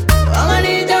you, I'ma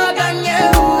need your gangue,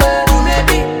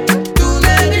 do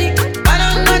maybe, I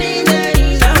don't money there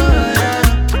is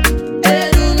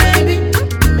do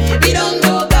maybe don't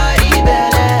go carry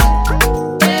belle,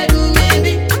 do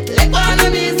maybe, like wanna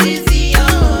be CC,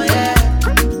 oh yeah,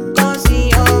 come see,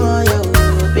 oh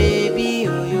yeah, baby,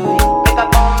 oh yo, make a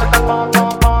pom,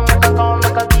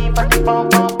 make a deep at the pom,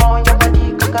 your body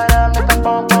kakara, make a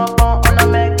pom, on a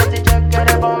make it check, get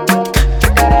a bom, make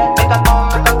a pom,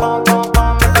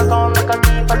 make a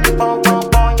deep at the pom, your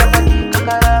body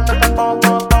kakara, make a pom,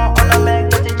 on a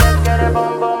make it check, get a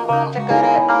bom, check it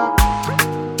out.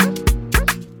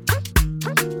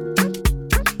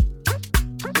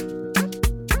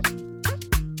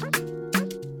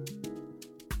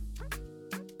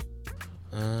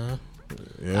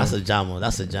 Yeah. That's a jam.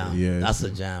 That's a jam. Yeah, That's a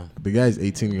jam. The guy is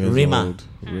 18 years Rima. old.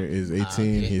 Is 18.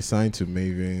 Okay. He's signed to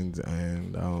Mavens,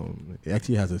 and he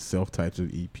actually has a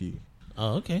self-titled EP.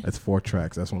 Oh, okay. That's 4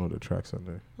 tracks. That's one of the tracks on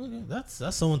there. Okay, that's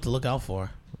someone to look out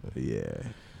for. Yeah.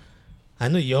 I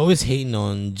know you're always hating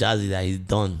on Jazzy that he's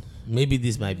done. Maybe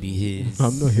this might be his.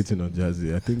 I'm not hitting on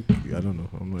Jazzy. I don't know.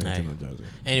 I'm not hitting on Jazzy.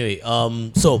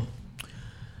 Anyway, so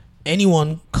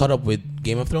anyone caught up with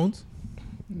Game of Thrones?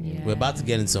 Yeah. We're about to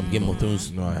get into some Game of Thrones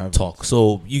No, I haven't. talk.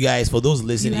 So you guys, for those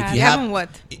listening, if you You have, haven't what?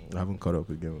 I haven't caught up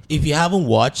with Game of if you haven't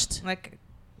watched, Like,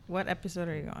 what episode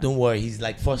are you on? don't worry. He's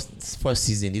like first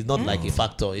season. He's not like a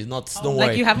factor. He's not. Don't Like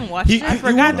worry. you haven't watched it? I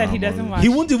forgot that he I'm doesn't on- watch. He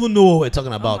won't even know what we're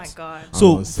talking about. Oh my god. I'm So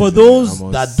on for season- those I'm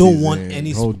on that don't want season-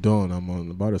 any, hold on, I'm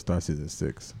on about to start season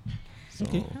 6. So,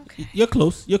 okay, you're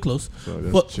close. You're close. so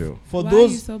just For, chill. for Why are you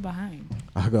those, so behind?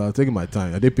 I'm taking my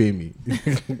time. They pay me.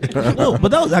 no,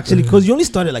 but that was actually because you only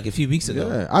started like a few weeks ago.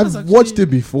 Yeah, I've watched it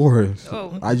before.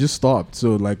 Oh. I just stopped.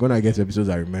 So like when I get to episodes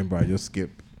I remember, I just skip.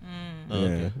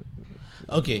 Yeah.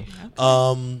 Okay.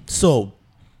 So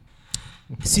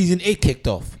season 8 kicked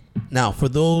off. Now, for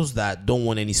those that don't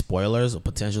want any spoilers or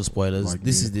potential spoilers, Like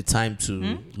this me. is the time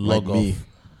to log Like me. off.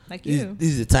 Like This, you. this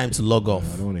is the time to log off.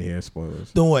 I don't want to hear spoilers.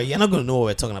 Don't worry, you're not gonna know what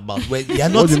we're talking about. You're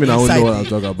not What do you mean I won't know inside what I'm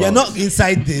talking about? You're not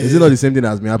inside the. Is it not the same thing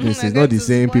that's been happening I since? got Not the to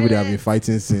same people that spoil have been it.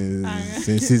 fighting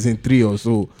since season 3 or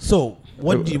so. So,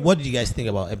 what did you guys think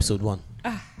about episode 1?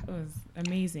 It was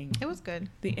amazing. It was good.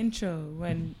 The intro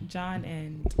when John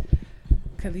and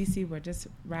Khaleesi were just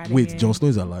riding. Wait, in. Jon Snow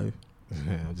is alive?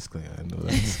 I'm just kidding. I know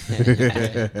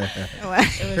that. It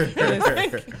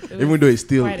was Even though it's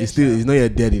quite a show. not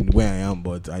yet dead in where I am,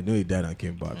 but I know he died and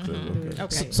came back. So okay.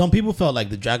 Okay. Some people felt like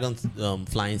the dragon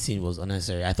flying scene was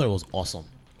unnecessary. I thought it was awesome.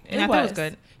 I thought it was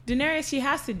good. Daenerys, she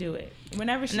has to do it.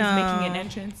 Whenever she's No. making an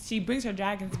entrance, she brings her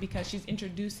dragons because she's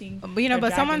introducing. But her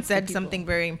but someone dragons to said people. something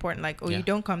very important, like, Yeah. you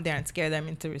don't come there and scare them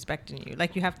into respecting you.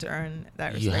 Like, you have to earn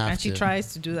that You respect. have And she to.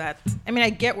 tries to do that. I mean,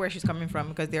 I get where she's coming from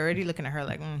because they're already looking at her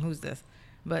like, who's this?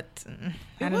 But I It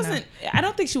don't wasn't. I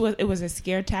don't think she was. It was a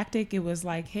scare tactic. It was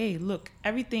like, hey, look,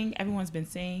 everything everyone's been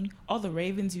saying, all the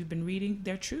ravens you've been reading,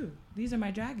 they're true. These are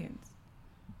my dragons.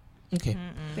 Okay.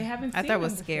 They haven't. I seen thought it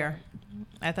was them before. scare.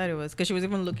 I thought it was because she was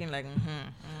even looking like,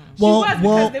 She was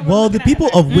because they were The looking at people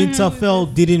her of like,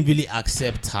 Winterfell didn't really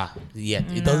accept her yet.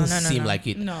 It doesn't no, seem no. like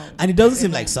it. No. And it doesn't They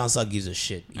seem like don't. Sansa gives a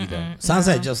shit either.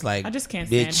 Sansa is just like, I just can't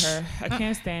bitch. stand her. I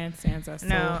can't stand Sansa. So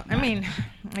no. I much. mean,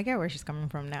 I get where she's coming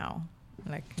from now.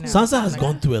 Like, no. Sansa has Like-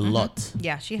 gone through a lot.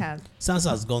 Yeah, she has. Sansa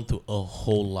has gone through a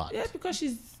whole lot. yeah, because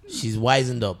she's She's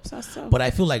wisened up. so. But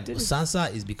I feel like Did it.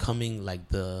 Sansa is becoming like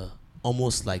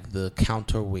almost like the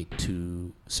counterweight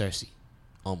to Cersei.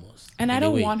 Almost. And In I a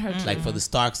don't way. want her to. Like for the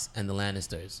Starks and the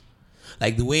Lannisters.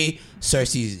 Like the way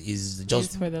Cersei is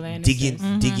just Is for the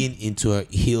Lannisters. digging into her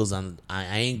heels, and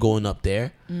I ain't going up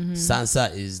there.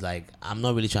 Sansa is like, I'm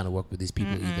not really trying to work with these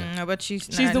people either. No, but she's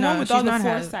She's the one with all the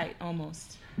foresight. foresight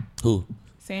almost. Who?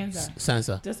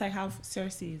 Sansa. Just like how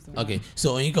Cersei is. Okay,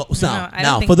 so Onyeko,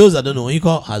 I for those that don't know,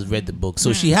 Onyeko has read the book,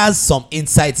 so she has some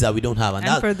insights that we don't have.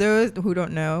 And for those who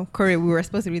don't know, Corey, we were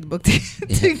supposed to read the book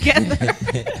together.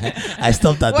 I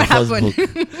stopped at the first book.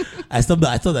 I thought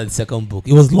that the second book.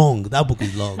 It was long. That book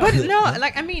is long. But no,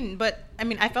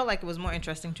 I felt like it was more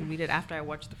interesting to read it after I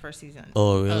watched the first season.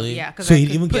 Oh, really? Yeah, because so it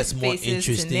even put gets more faces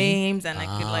interesting. to names, and I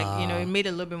could it made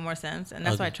a little bit more sense, and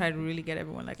that's why I tried to really get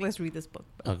everyone let's read this book.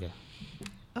 Okay.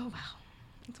 Oh wow,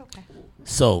 it's okay.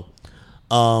 So,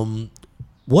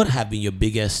 what have been your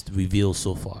biggest reveals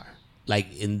so far,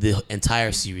 like in the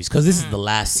entire series? Because this is the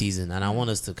last season, and I want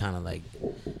us to kind of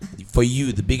for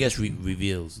you, the biggest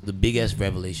reveals, the biggest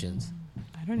revelations.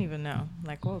 I don't even know.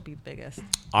 What would be biggest?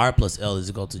 R plus L is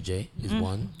equal to J is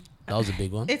one. That was a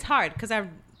big one. It's hard because I've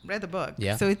read the book.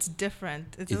 Yeah. So it's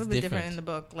different. It's a little bit different in the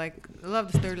book. I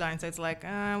love the storyline. So it's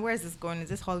where is this going? Is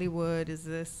this Hollywood? Is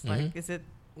this is it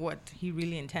what he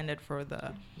really intended for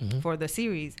the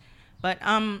series? But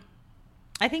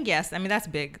I think yes. I mean, that's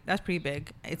big. That's pretty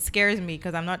big. It scares me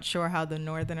because I'm not sure how the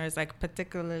Northerners,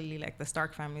 particularly the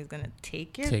Stark family, is going to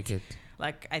take it.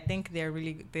 I think they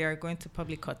are going to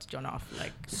probably cut Jon off.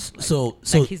 So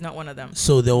he's not one of them.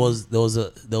 So there was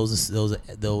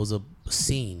a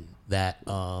scene that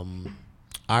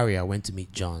Arya went to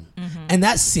meet Jon, and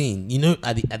that scene,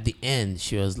 at the end,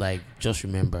 she was like, "Just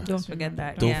remember, don't forget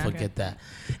that. Don't forget that."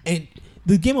 And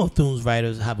the Game of Thrones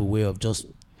writers have a way of just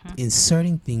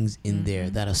inserting things in there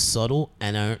that are subtle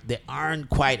and they aren't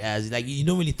quite as you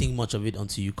don't really think much of it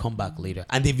until you come back later.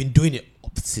 And they've been doing it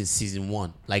since season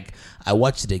 1. I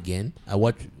watched it again. I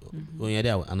watched when you're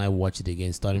there, and I watched it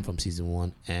again starting from season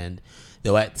 1, and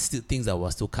there were still things that were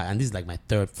still cut. And this is my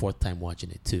third, fourth time watching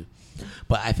it too.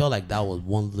 But I felt like that was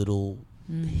one little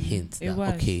hint that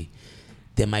okay,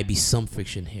 there might be some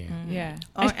friction here. Yeah,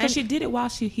 because she did it while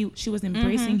she was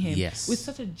embracing him. Yes, with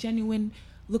such a genuine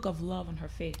look of love on her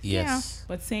face. Yes.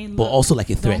 But saying, but also a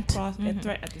threat. A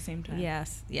threat at the same time.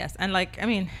 Yes. And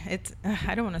it's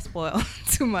I don't want to spoil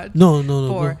too much. No.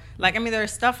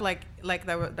 There's stuff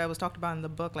that was talked about in the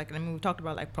book. We talked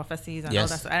about prophecies and all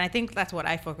that stuff. And I think that's what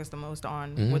I focus the most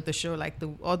on with the show.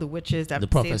 All the witches that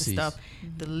say the stuff.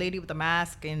 The lady with the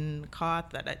mask in Koth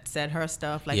that said her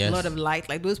stuff. Lord of Light.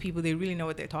 Those people, they really know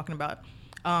what they're talking about.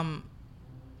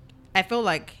 I feel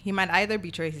like he might either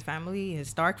betray his family, his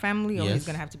Stark family, or he's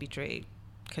gonna have to betray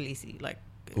Khaleesi.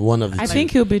 One of the two. I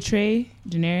think he'll betray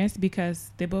Daenerys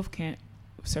because they both can't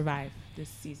survive this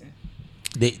season.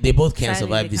 They both can't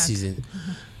survive this season.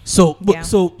 So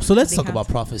let's talk about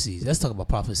prophecies. There's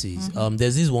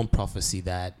this one prophecy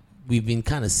that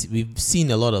we've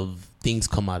seen a lot of things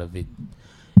come out of it.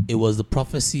 It was the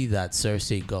prophecy that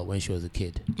Cersei got when she was a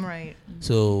kid. Right.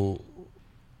 So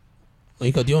do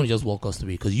you want to just walk us through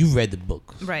it? Because you've read the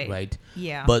book, right?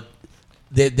 Yeah. But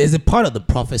there's a part of the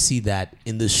prophecy that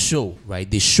in the show, right?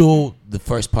 They show the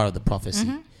first part of the prophecy.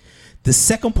 The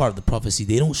second part of the prophecy,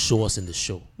 they don't show us in the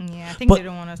show. Yeah, I think they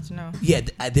don't want us to know. Yeah,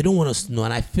 they don't want us to know.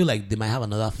 And I feel like they might have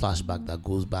another flashback that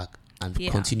goes back and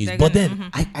continues. But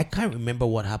then I can't remember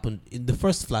what happened in the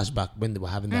first flashback when they were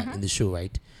having that in the show,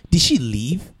 right? Did she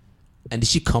leave? And did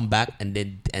she come back and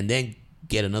then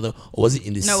get another, or was it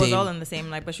in the same? No, it was all in the same.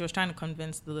 But she was trying to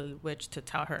convince the little witch to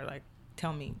tell her,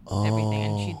 tell me everything,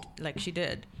 and she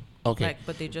did. Okay.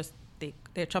 But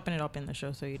they're chopping it up in the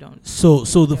show, so you don't. So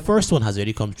the first one has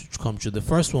already come true. The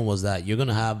first one was that you're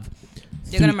gonna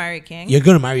marry a king. You're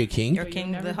gonna marry a king. Your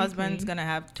king, the husband's gonna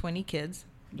have 20 kids.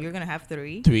 You're gonna have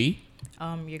 3.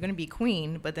 You're gonna be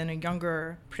queen, but then a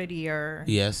younger, prettier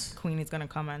queen is gonna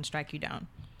come and strike you down.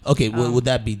 Okay, would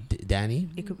that be Dany?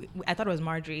 I thought it was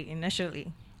Marjorie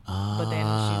initially, but then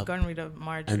she's gotten rid of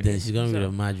Marjorie. And then she's gotten rid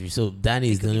of Marjorie. So Dany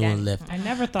is the only one left. I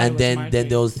never thought. And it was then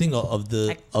there was the thing of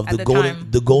the golden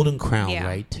golden crown,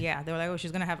 right? Yeah, they were like, oh,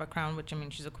 she's gonna have a crown, which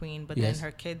she's a queen, but then her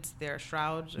kids, their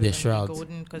shrouds,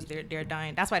 golden because they're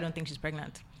dying. That's why I don't think she's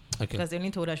pregnant. Okay. Because they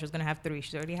only told her she was gonna have 3.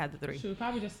 She already had the 3. She would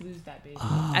probably just lose that baby.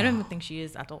 I don't even think she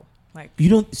is at all. You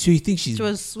don't. So you think she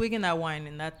was swigging that wine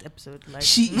in that episode?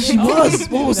 She was.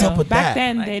 What was up with back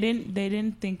that? Back then, they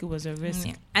didn't think it was a risk.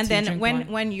 Yeah. And then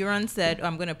when Euron said,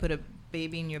 "I'm gonna put a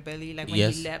baby in your belly," when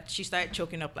he left, she started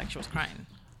choking up like she was crying.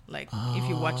 If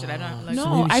you watch it, I don't.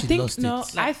 No, I think no.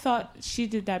 I thought she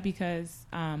did that because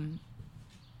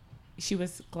she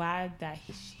was glad that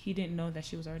he didn't know that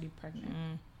she was already pregnant.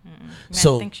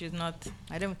 So I think she's not.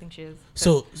 I don't think she is.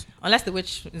 So unless the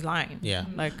witch is lying. Yeah.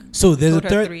 So there's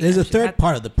a third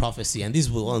part of the prophecy, and this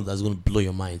is one that's going to blow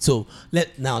your mind. So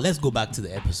let's go back to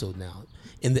the episode now.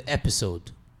 In the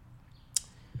episode,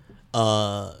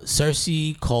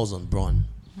 Cersei calls on Bronn.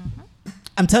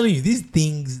 I'm telling you, these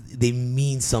things, they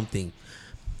mean something.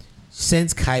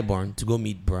 sends Qyburn to go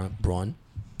meet Braun.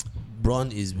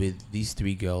 Braun is with these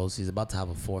 3 girls. He's about to have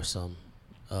a foursome.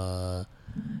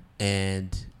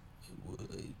 And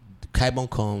Qyburn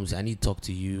comes, I need to talk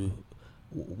to you.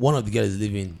 One of the girls is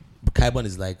leaving. Qyburn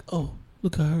is like, oh,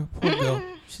 look at her, poor girl.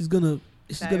 She's gonna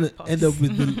end up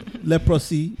with the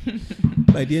leprosy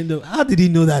by the end of. How did he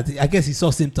know that? I guess he saw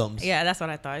symptoms. Yeah, that's what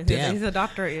I thought. Damn. He's a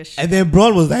doctor-ish. And then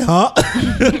Braun was like, huh?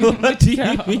 What do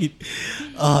you mean?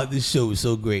 Oh, this show is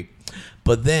so great.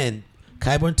 But then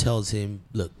Qyburn tells him,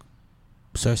 look,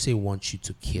 Cersei wants you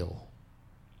to kill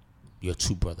your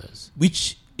 2 brothers,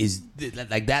 which is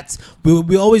like that's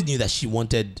we always knew that she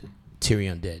wanted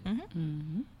Tyrion dead.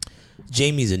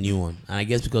 Jaime's a new one, and I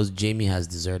guess because Jaime has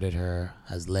deserted her,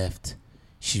 has left,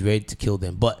 she's ready to kill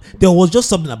them. But there was just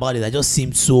something about it that just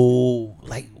seemed so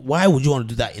like, why would you want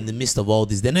to do that in the midst of all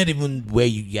this? They're not even where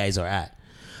you guys are at.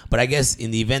 But I guess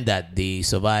in the event that they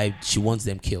survive, she wants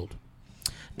them killed.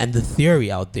 And the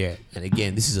theory out there, and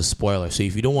again, this is a spoiler, so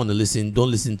if you don't want to listen, don't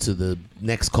listen to the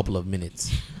next couple of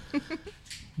minutes.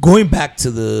 Going back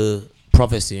to the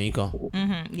prophecy, Nico.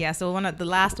 Yeah, so the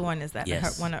last one is that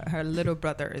Yes. her little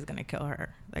brother is gonna kill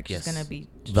her. Like she's Yes. gonna be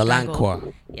Valancourt.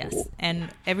 strangled. Yes, and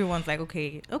everyone's like,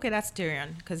 okay, that's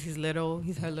Tyrion because he's little.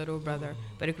 He's her little brother,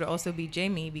 but it could also be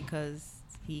Jaime because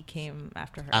he came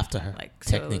after her. After her, like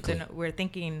technically. So then we're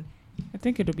thinking. I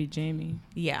think it'll be Jaime.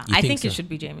 Yeah, You I think think so? it should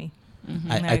be Jaime.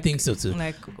 I think so too.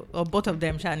 Like, or both of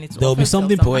them. There'll be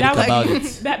something poetic about it.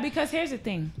 That because here's the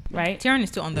thing, right? Tyrion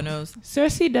is too on the nose.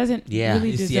 Cersei doesn't Yeah,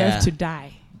 really it's- deserve yeah. to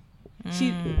die.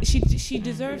 She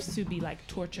deserves to be like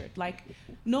tortured. Like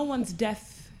no one's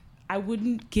death, I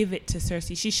wouldn't give it to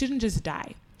Cersei. She shouldn't just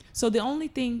die. So the only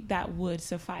thing that would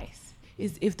suffice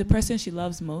is if the person she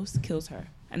loves most kills her,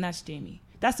 and that's Jaime.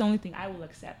 That's the only thing I will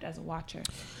accept as a watcher.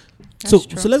 So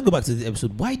let's go back to the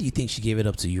episode. Why do you think she gave it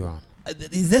up to Euron?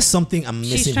 Is there something I'm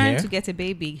missing She's trying here? to get a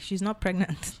baby. She's not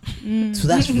pregnant. So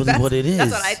that's really what it is.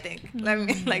 That's what I think. Let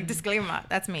me like disclaimer.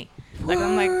 That's me. Like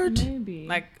I'm like Maybe.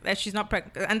 like that she's not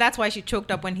pregnant, and that's why she choked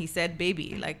up when he said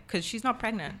baby. Like because she's not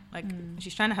pregnant. Like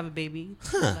she's trying to have a baby.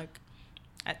 Huh. Like,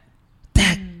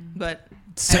 That but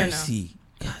Cersei.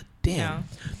 God damn. you know,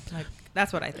 like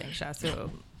that's what I think. Sha.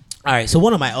 So All right. So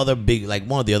one of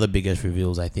the other biggest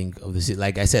reveals I think of this,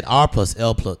 like I said, R plus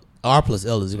L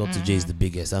is equal to J is the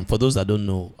biggest. And for those that don't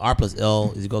know, R plus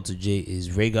L is equal to J is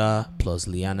Rhaegar plus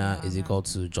Lyanna is equal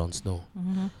to Jon Snow.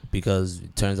 Because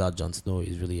it turns out Jon Snow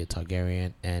is really a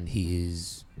Targaryen and he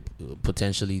is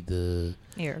potentially the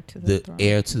heir to the throne.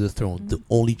 heir to the throne, the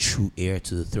only true heir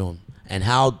to the throne. And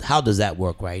how does that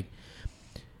work, right?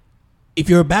 If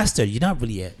you're a bastard, you're not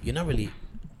really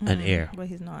an heir. But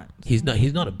he's not. He's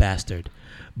not a bastard.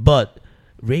 But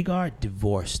Rhaegar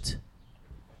divorced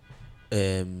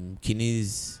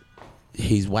his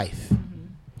wife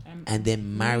and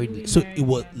then married. So it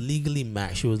was legally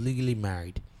married. She was legally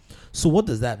married. So what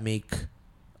does that make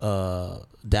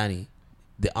Dany,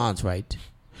 the aunt, right?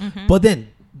 But then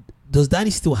does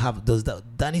Dany still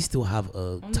have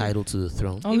a title to the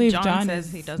throne? Only if Jon John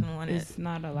says he doesn't want it. is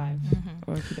not alive,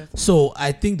 or if he doesn't. So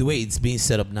I think the way it's being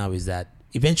set up now is that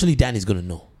eventually Dany's gonna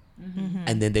know,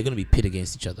 and then they're gonna be pit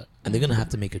against each other, and they're gonna have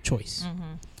to make a choice,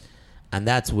 and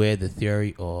that's where the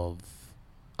theory of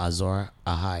Azor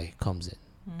Ahai comes in.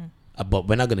 But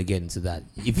we're not gonna get into that.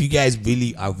 If you guys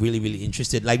really are really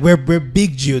interested, like we're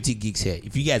big GOT geeks here.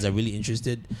 If you guys are really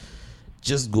interested,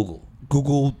 just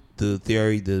Google the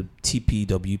theory, the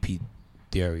TPWP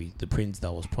theory, the prince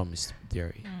that was promised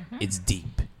theory. It's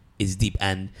deep,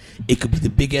 and it could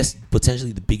be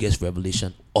potentially the biggest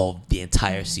revelation of the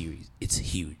entire series. It's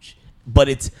huge, but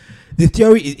it's the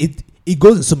theory. It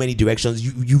goes in so many directions.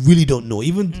 You really don't know.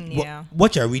 Even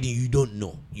what you're reading, you don't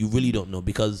know. You really don't know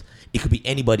because it could be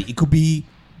anybody. It could be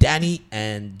Dany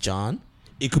and Jon.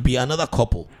 It could be another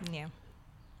couple. Yeah.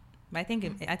 But I think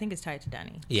it's tied to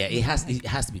Dany. Yeah, it has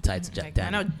to be tied to Like, Dany. I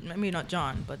know, maybe not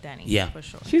John, but Dany. Yeah. For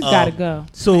sure. She's got to go.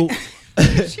 So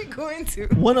She going to.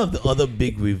 one of the other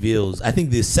big reveals, I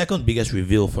think the second biggest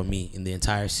reveal for me in the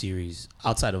entire series,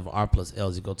 outside of R plus L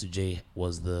is equal to J,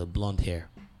 was the blonde hair.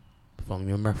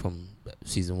 Remember from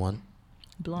season 1?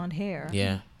 Blonde hair.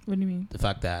 Yeah. What do you mean? The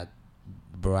fact that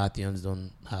Baratheons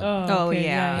don't have. Oh, okay,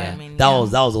 yeah. I mean, that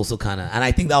was also kind of, and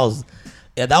I think that was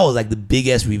like the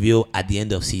biggest reveal at the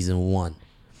end of season 1.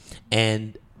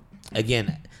 And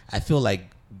again, I feel like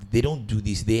they don't do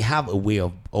this. They have a way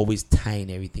of always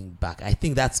tying everything back. I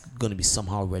think that's going to be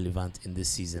somehow relevant in this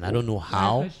season. I don't know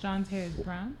how. Because John's hair is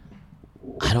brown.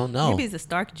 I don't know. Maybe it's the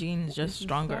Stark gene is just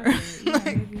stronger.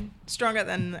 Stronger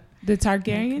than The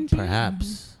Targaryen gene?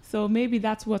 Perhaps. So maybe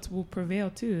that's what will prevail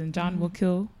too, and John will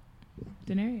kill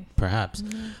Daenerys. Perhaps.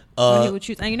 When he would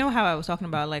choose, and you know how I was talking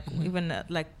about, like even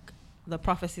like the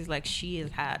prophecies, like she has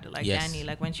had, like Yes. Dany,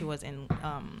 like when she was in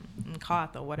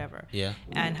Koth or whatever, Yeah.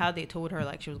 and how they told her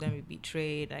like she was going to be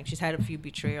betrayed, like she's had a few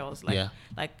betrayals, like Yeah.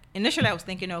 like initially I was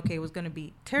thinking, okay, it was going to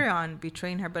be Tyrion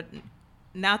betraying her, but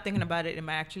now thinking about it, it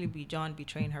might actually be Jon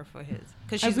betraying her for his,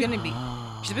 because she's going to be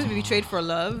she's supposed to be betrayed for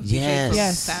love, Yes. betrayed for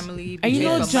Yes. family, And you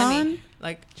betrayed know, for Jon money,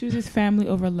 like chooses family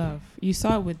over love. You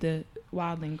saw it with the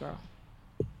Wildling girl.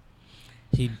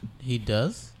 He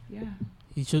does. Yeah.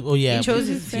 He chose. Oh yeah. he chose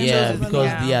his Yeah, chose his-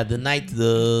 because yeah. the Knight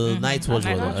was Night his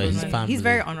Watchman. family. He's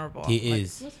very honorable. He Like,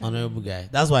 is honorable guy.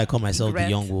 That's why I call myself the Regret.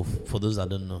 Young Wolf. For those that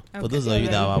don't know, for Okay. those of you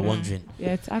that are wondering,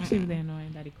 Yeah, it's actually really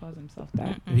annoying that he calls himself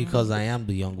that. because I am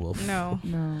the Young Wolf. No.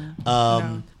 No.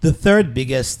 No. The third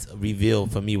biggest reveal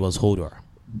for me was Hodor.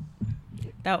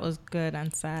 That was good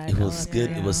and sad. It was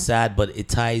good. It was sad, but it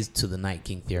ties to the Night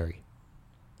King theory.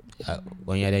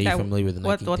 When you're there, you familiar with the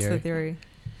Night King What's theory? the theory?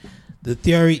 The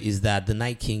theory is that the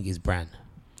Night King is Bran.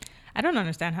 I don't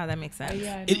understand how that makes sense.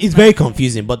 Yeah, It's very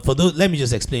confusing, but for those, let me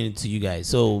just explain it to you guys.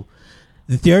 So,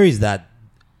 the theory is that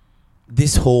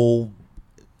this whole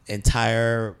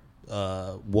entire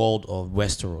world of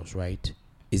Westeros, right,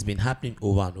 has been happening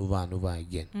over and over and over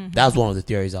again. That's one of the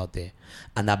theories out there,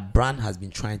 and that Bran has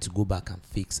been trying to go back and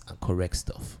fix and correct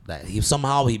stuff. That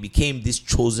he became this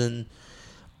chosen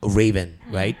Raven,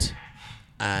 right?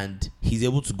 And he's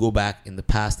able to go back in the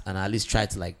past and at least try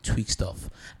to like tweak stuff.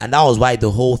 And that was why the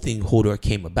whole thing Hodor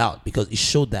came about, because it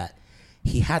showed that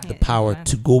he had the power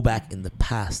to go back in the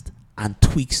past and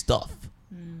tweak stuff.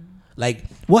 Like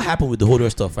what happened with the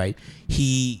Hodor stuff, right?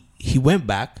 He went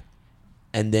back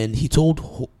and then he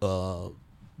told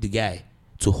the guy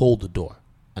to hold the door.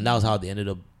 And that was how they ended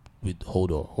up with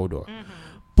Hodor.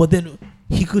 But then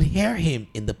he could hear him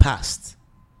in the past.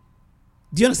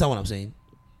 Do you understand what I'm saying?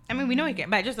 I mean, we know he can,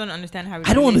 but I just don't understand how.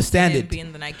 I don't understand it.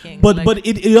 Being the Night King, But like, but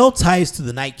it all ties to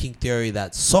the Night King theory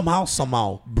that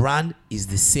somehow Bran is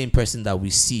the same person that we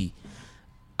see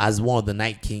as one of the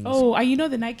Night Kings. Oh, you know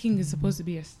the Night King is supposed to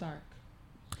be a Stark.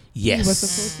 Yes. He was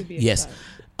supposed to be a Yes. Stark.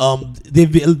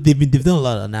 They've done a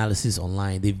lot of analysis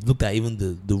online. They've looked at even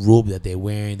the robe that they're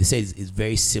wearing. They say it's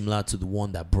very similar to the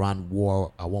one that Bran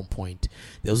wore at one point.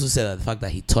 They also said that the fact that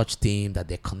he touched him, that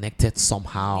they're connected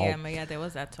somehow. yeah, there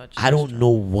was that touch. I don't know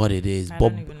what it is, I but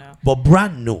don't even know. but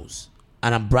Bran knows,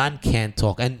 and Bran can't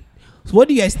talk. And so what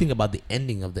do you guys think about the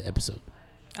ending of the episode?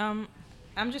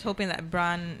 I'm just hoping that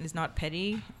Bran is not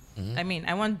petty. I mean,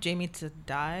 I want Jaime to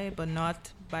die, but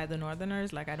not by the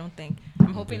Northerners. Like, I don't think.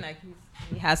 I'm hoping like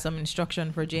he has some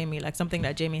instruction for Jaime, like something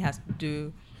that Jaime has to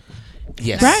do.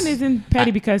 Yes, Bran isn't petty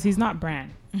because he's not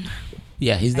Bran.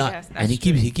 Yeah, he's not, guess that's and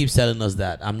he keeps telling us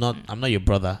that I'm not your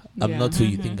brother. I'm Yeah. not who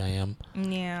you think I am.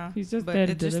 Yeah, He's just but there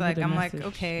to it's just deliver like the I'm message. like,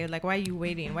 okay, like why are you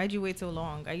waiting? Why'd you wait so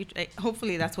long? Are you?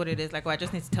 Hopefully that's what it is. Like, I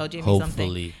just need to tell Jaime something,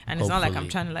 Hopefully, and it's not like I'm hopefully.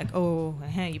 trying to like, oh,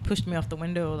 you pushed me off the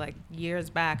window like years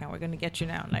back, and we're gonna get you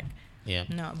now. Like, Yeah.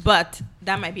 no, but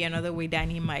that might be another way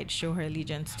Dany might show her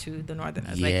allegiance to the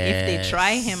Northerners. Like if they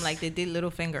try him like they did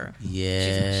Littlefinger,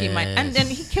 she might. And then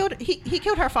he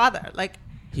killed her father. Like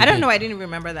He I don't did. know. I didn't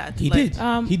remember that. He Like,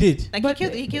 did. He did. Like But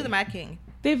he killed the Mad King.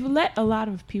 They've let a lot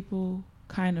of people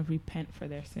kind of repent for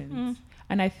their sins.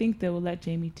 And I think they will let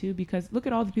Jaime too, because look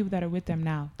at all the people that are with them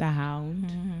now. The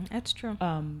Hound. That's true.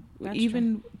 That's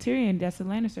Even Tyrion, that's a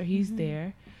Lannister, he's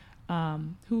there.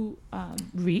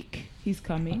 Reek, he's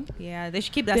coming. Yeah, they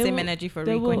should keep that They same will- energy for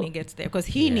they Reek when will- he gets there, because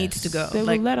he needs to go. They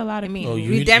Like, will let a lot of I mean, Oh, you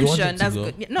want redemption. him to That's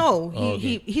go? good. No, Oh,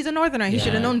 okay. he's a Northerner. He Yeah.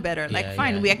 should have known better. Like, Yeah,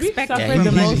 fine, yeah. we Reek expect suffered him.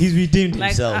 the most. He's redeemed Like,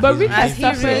 himself. But Reek has he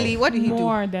suffered really, what did he do?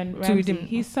 more than Ramsay. redeem-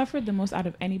 He suffered the most out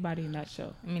of anybody in that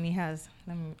show. I mean, he has.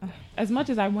 As much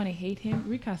as I want to hate him,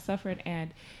 Reek has suffered,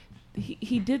 and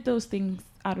he did those things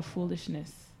out of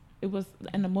foolishness. It was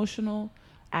an emotional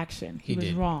action. He was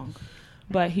did. wrong,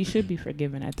 but he should be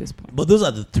forgiven at this point. But those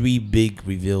are the three big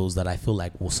reveals that I feel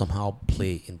like will somehow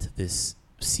play into this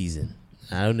season.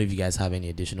 I don't know if you guys have any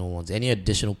additional ones. Any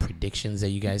additional predictions that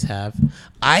you guys have?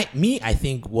 I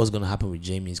think what's going to happen with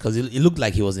Jaime is because it looked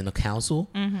like he was in a council.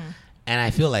 And I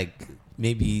feel like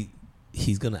maybe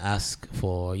he's going to ask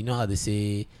for, you know how they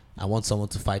say, I want someone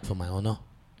to fight for my honor?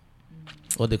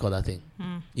 What they call that thing?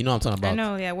 You know what I'm talking about? I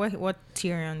know, yeah. What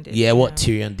Tyrion did. Yeah, what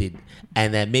Tyrion did.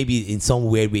 And then maybe in some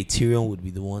weird way, Tyrion would be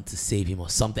the one to save him or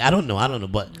something. I don't know,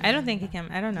 but... I don't think he can.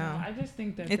 I don't know. I just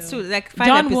think that It's they'll- too like 5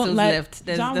 John episodes won't let- left.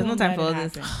 There's John no won't time let for it all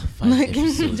this. happen. 5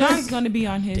 episodes. John's going to be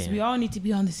on his. Damn. We all need to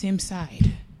be on the same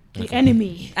side. The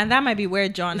enemy. And that might be where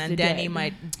John It's and the Danny dead.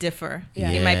 might differ.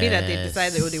 Yeah. It might be that they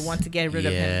decide that they want to get rid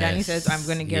of him. Danny Yes. says, I'm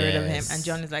going to get rid of him. Yes. And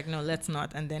John is like, no, let's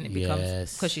not. And then it becomes,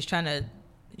 Yes. because she's trying to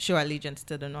show allegiance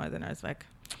to the Northerners. Like,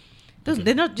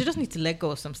 They just need to let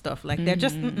go of some stuff. Like they're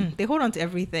just they hold on to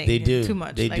everything. They do too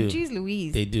much. They like do. Geez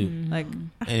Louise. They do. Like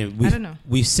And I don't know.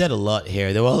 We said a lot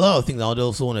here. There were a lot of things I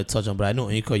also want to touch on, but I know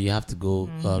Inko, you have to go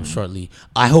shortly.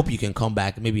 I hope you can come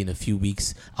back maybe in a few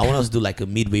weeks. I want us to do like a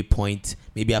midway point,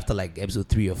 maybe after like episode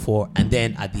 3 or 4, and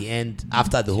then at the end,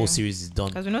 after the whole series is done,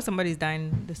 Because we know somebody's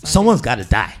dying this Sunday. someone's got to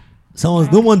die.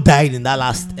 No one died in that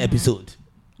last episode.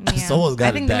 Yeah. Someone's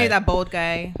got to die. I think they made that bald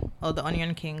guy or the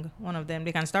Onion King. One of them.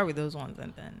 They can start with those ones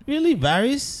and then. Really,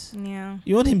 Varys? Yeah.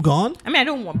 You want him gone? I mean, I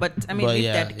don't want, but I mean, But if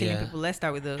yeah, they're killing yeah. people, let's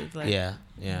start with those. Like, Yeah.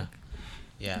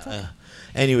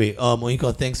 Anyway,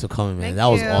 Inko, thanks for coming, man. Thank That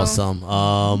was you. awesome.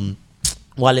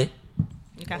 Wale.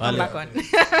 You can Well, come back on.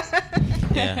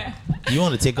 Yeah. You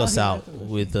want to take us out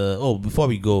with before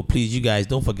we go, please, you guys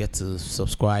don't forget to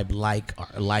subscribe, like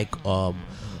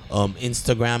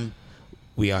Instagram.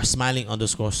 We are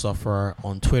smiling_sufferer.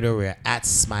 On Twitter, we're at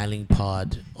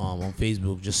smilingpod. On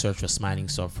Facebook, just search for Smiling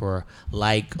Sufferer. We're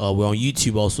on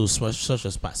YouTube also, search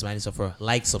for Smiling Sufferer.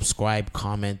 Like, subscribe,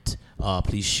 comment,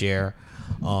 please share.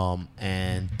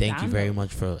 And thank you very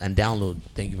much and download.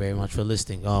 Thank you very much for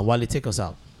listening. Wale, take us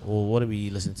out. Well, what do we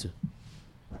listen to?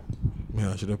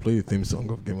 Yeah, I should have played the theme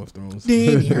song of Game of Thrones. But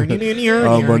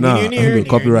nah, I think the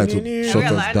copyright will shut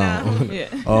us down.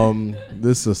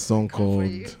 This is a song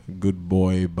called Good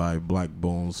Boy by Black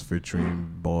Bones featuring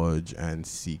Budge and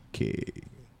CK.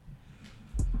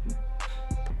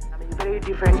 I'm a very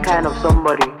different kind of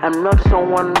somebody. I'm not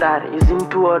someone that is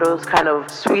into all those kind of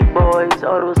sweet boys,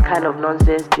 all those kind of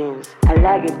nonsense things. I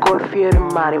like a God fearing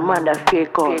man, a man that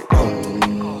fake up.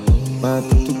 Now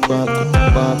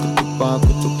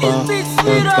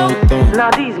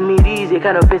this is me, this is the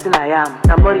kind of person I am.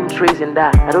 I'm not interested in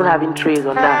that. I don't have interest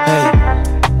on that. Hey,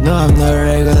 no, I'm not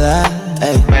regular.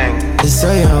 Hey, just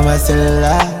saw you on my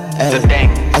cellular. Hey,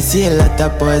 I see a lot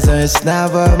of boys on your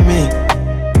snap of me.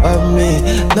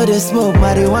 No, they smoke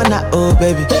marijuana, oh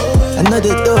baby. I know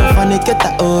they do funny get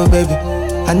that, oh baby.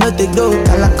 I know they do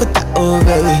calacutta, oh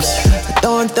baby. I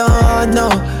don't know,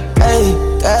 hey,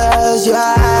 cause you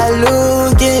are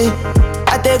looking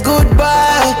at a good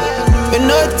boy. We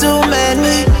know too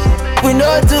many,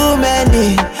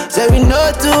 say we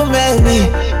know too many.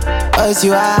 Cause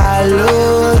you are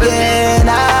looking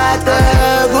at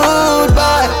a good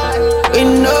boy. We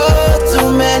know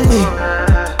too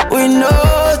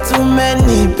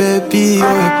many, baby.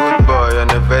 I'm a good boy on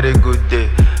a very good day.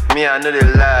 Me, I know they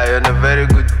lie on a very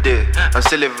good day. I'm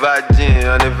still a virgin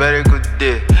on a very good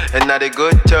day. And now they go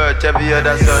to church every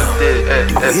other Sunday.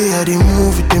 Yeah, they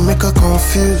move it, they make her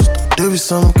confused. There be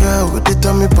some girl with they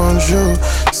tell me bonjour.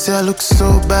 Say I look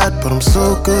so bad, but I'm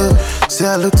so good. Say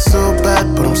I look so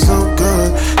bad, but I'm so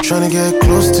good. Tryna get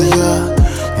close to ya.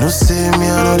 No say me,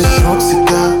 I know they smoke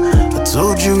cigar. I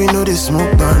told you we know they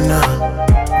smoke banana.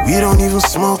 We don't even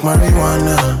smoke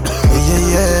marijuana.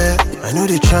 Yeah. I know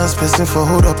they trans person for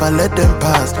hold up, I let them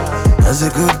pass. As a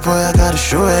good boy, I gotta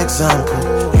show example.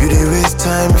 You they waste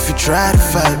time if you try to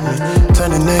fight me.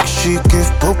 Turn the next cheek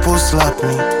if Popo slap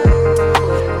me.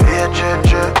 Yeah, I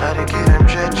they give them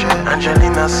Jeje.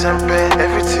 Angelina Sempe,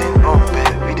 everything bumpy.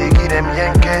 We they give them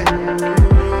Yankee.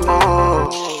 Oh,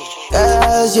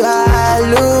 Cause you are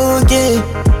looking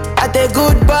at a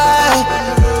good boy.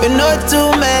 We know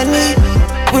too many.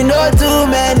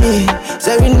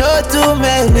 Say we know too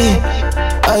many.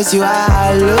 Cause you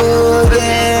are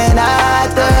looking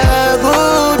at a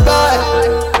good boy.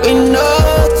 We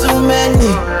know too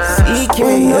many.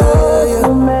 We know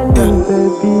too many,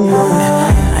 baby.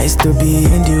 I used to be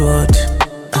in the world,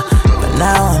 but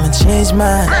now I'm a changed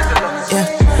man. Yeah,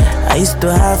 I used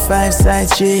to have 5 side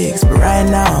chicks, but right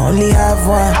now I only have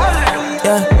one.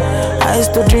 Yeah, I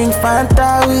used to drink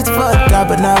Fanta with vodka,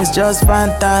 but now it's just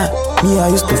Fanta. Me, I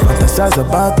used to fantasize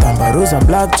about Tambaros and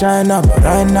Black China, but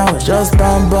right now it's just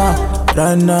Tamba.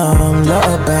 Right now I'm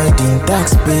law-abiding,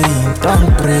 tax-paying,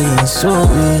 tongue-praying, so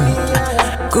winning.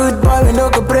 Good boy, we no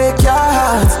go break your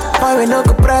heart. Boy, we no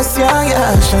go press your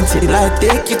yash until I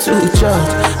take you to church.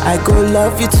 I go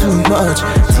love you too much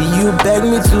till you beg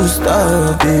me to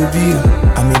stop, baby.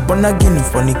 I'm a born again,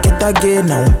 funny get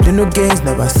again. I won't play no games,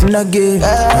 never sin again.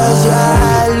 Cause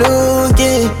you're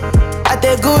looking at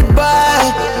a good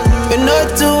boy. We know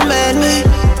too many.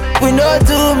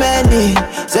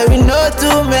 Say we know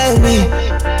too many.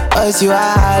 Cause you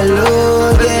are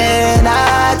looking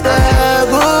at a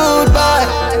good boy.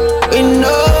 We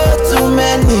know too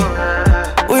many.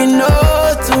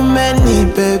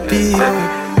 Baby.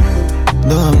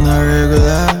 No, I'm not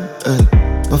regular,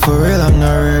 but for real I'm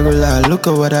not regular. Look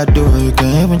at what I do, you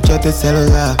can even check the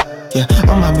cellular. Yeah,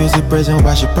 all my music present,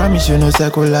 but she promise you no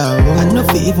secular. Oh. I know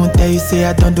if you even tell you, say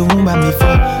I don't do by me for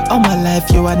all my life,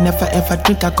 yo, I never ever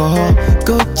drink alcohol.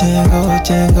 Go chain, go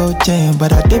chain, go chain.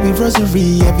 But I did be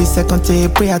rosary every second day,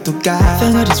 prayer to God.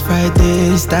 Thank God it's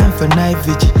Friday, it's time for night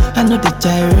vigil. I know the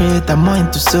gyrate, I'm more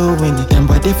into soul winning. And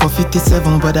by day for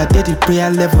 57, but I did the prayer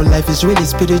level. Life is really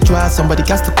spiritual, somebody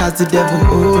got to cast the devil.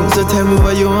 Ooh. So tell me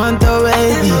what you want, oh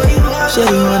baby. Sure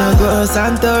you wanna go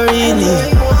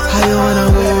Santorini? How you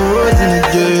wanna go roads in the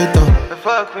dirt?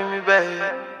 Fuck with me, baby.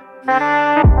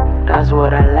 That's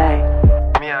what I like.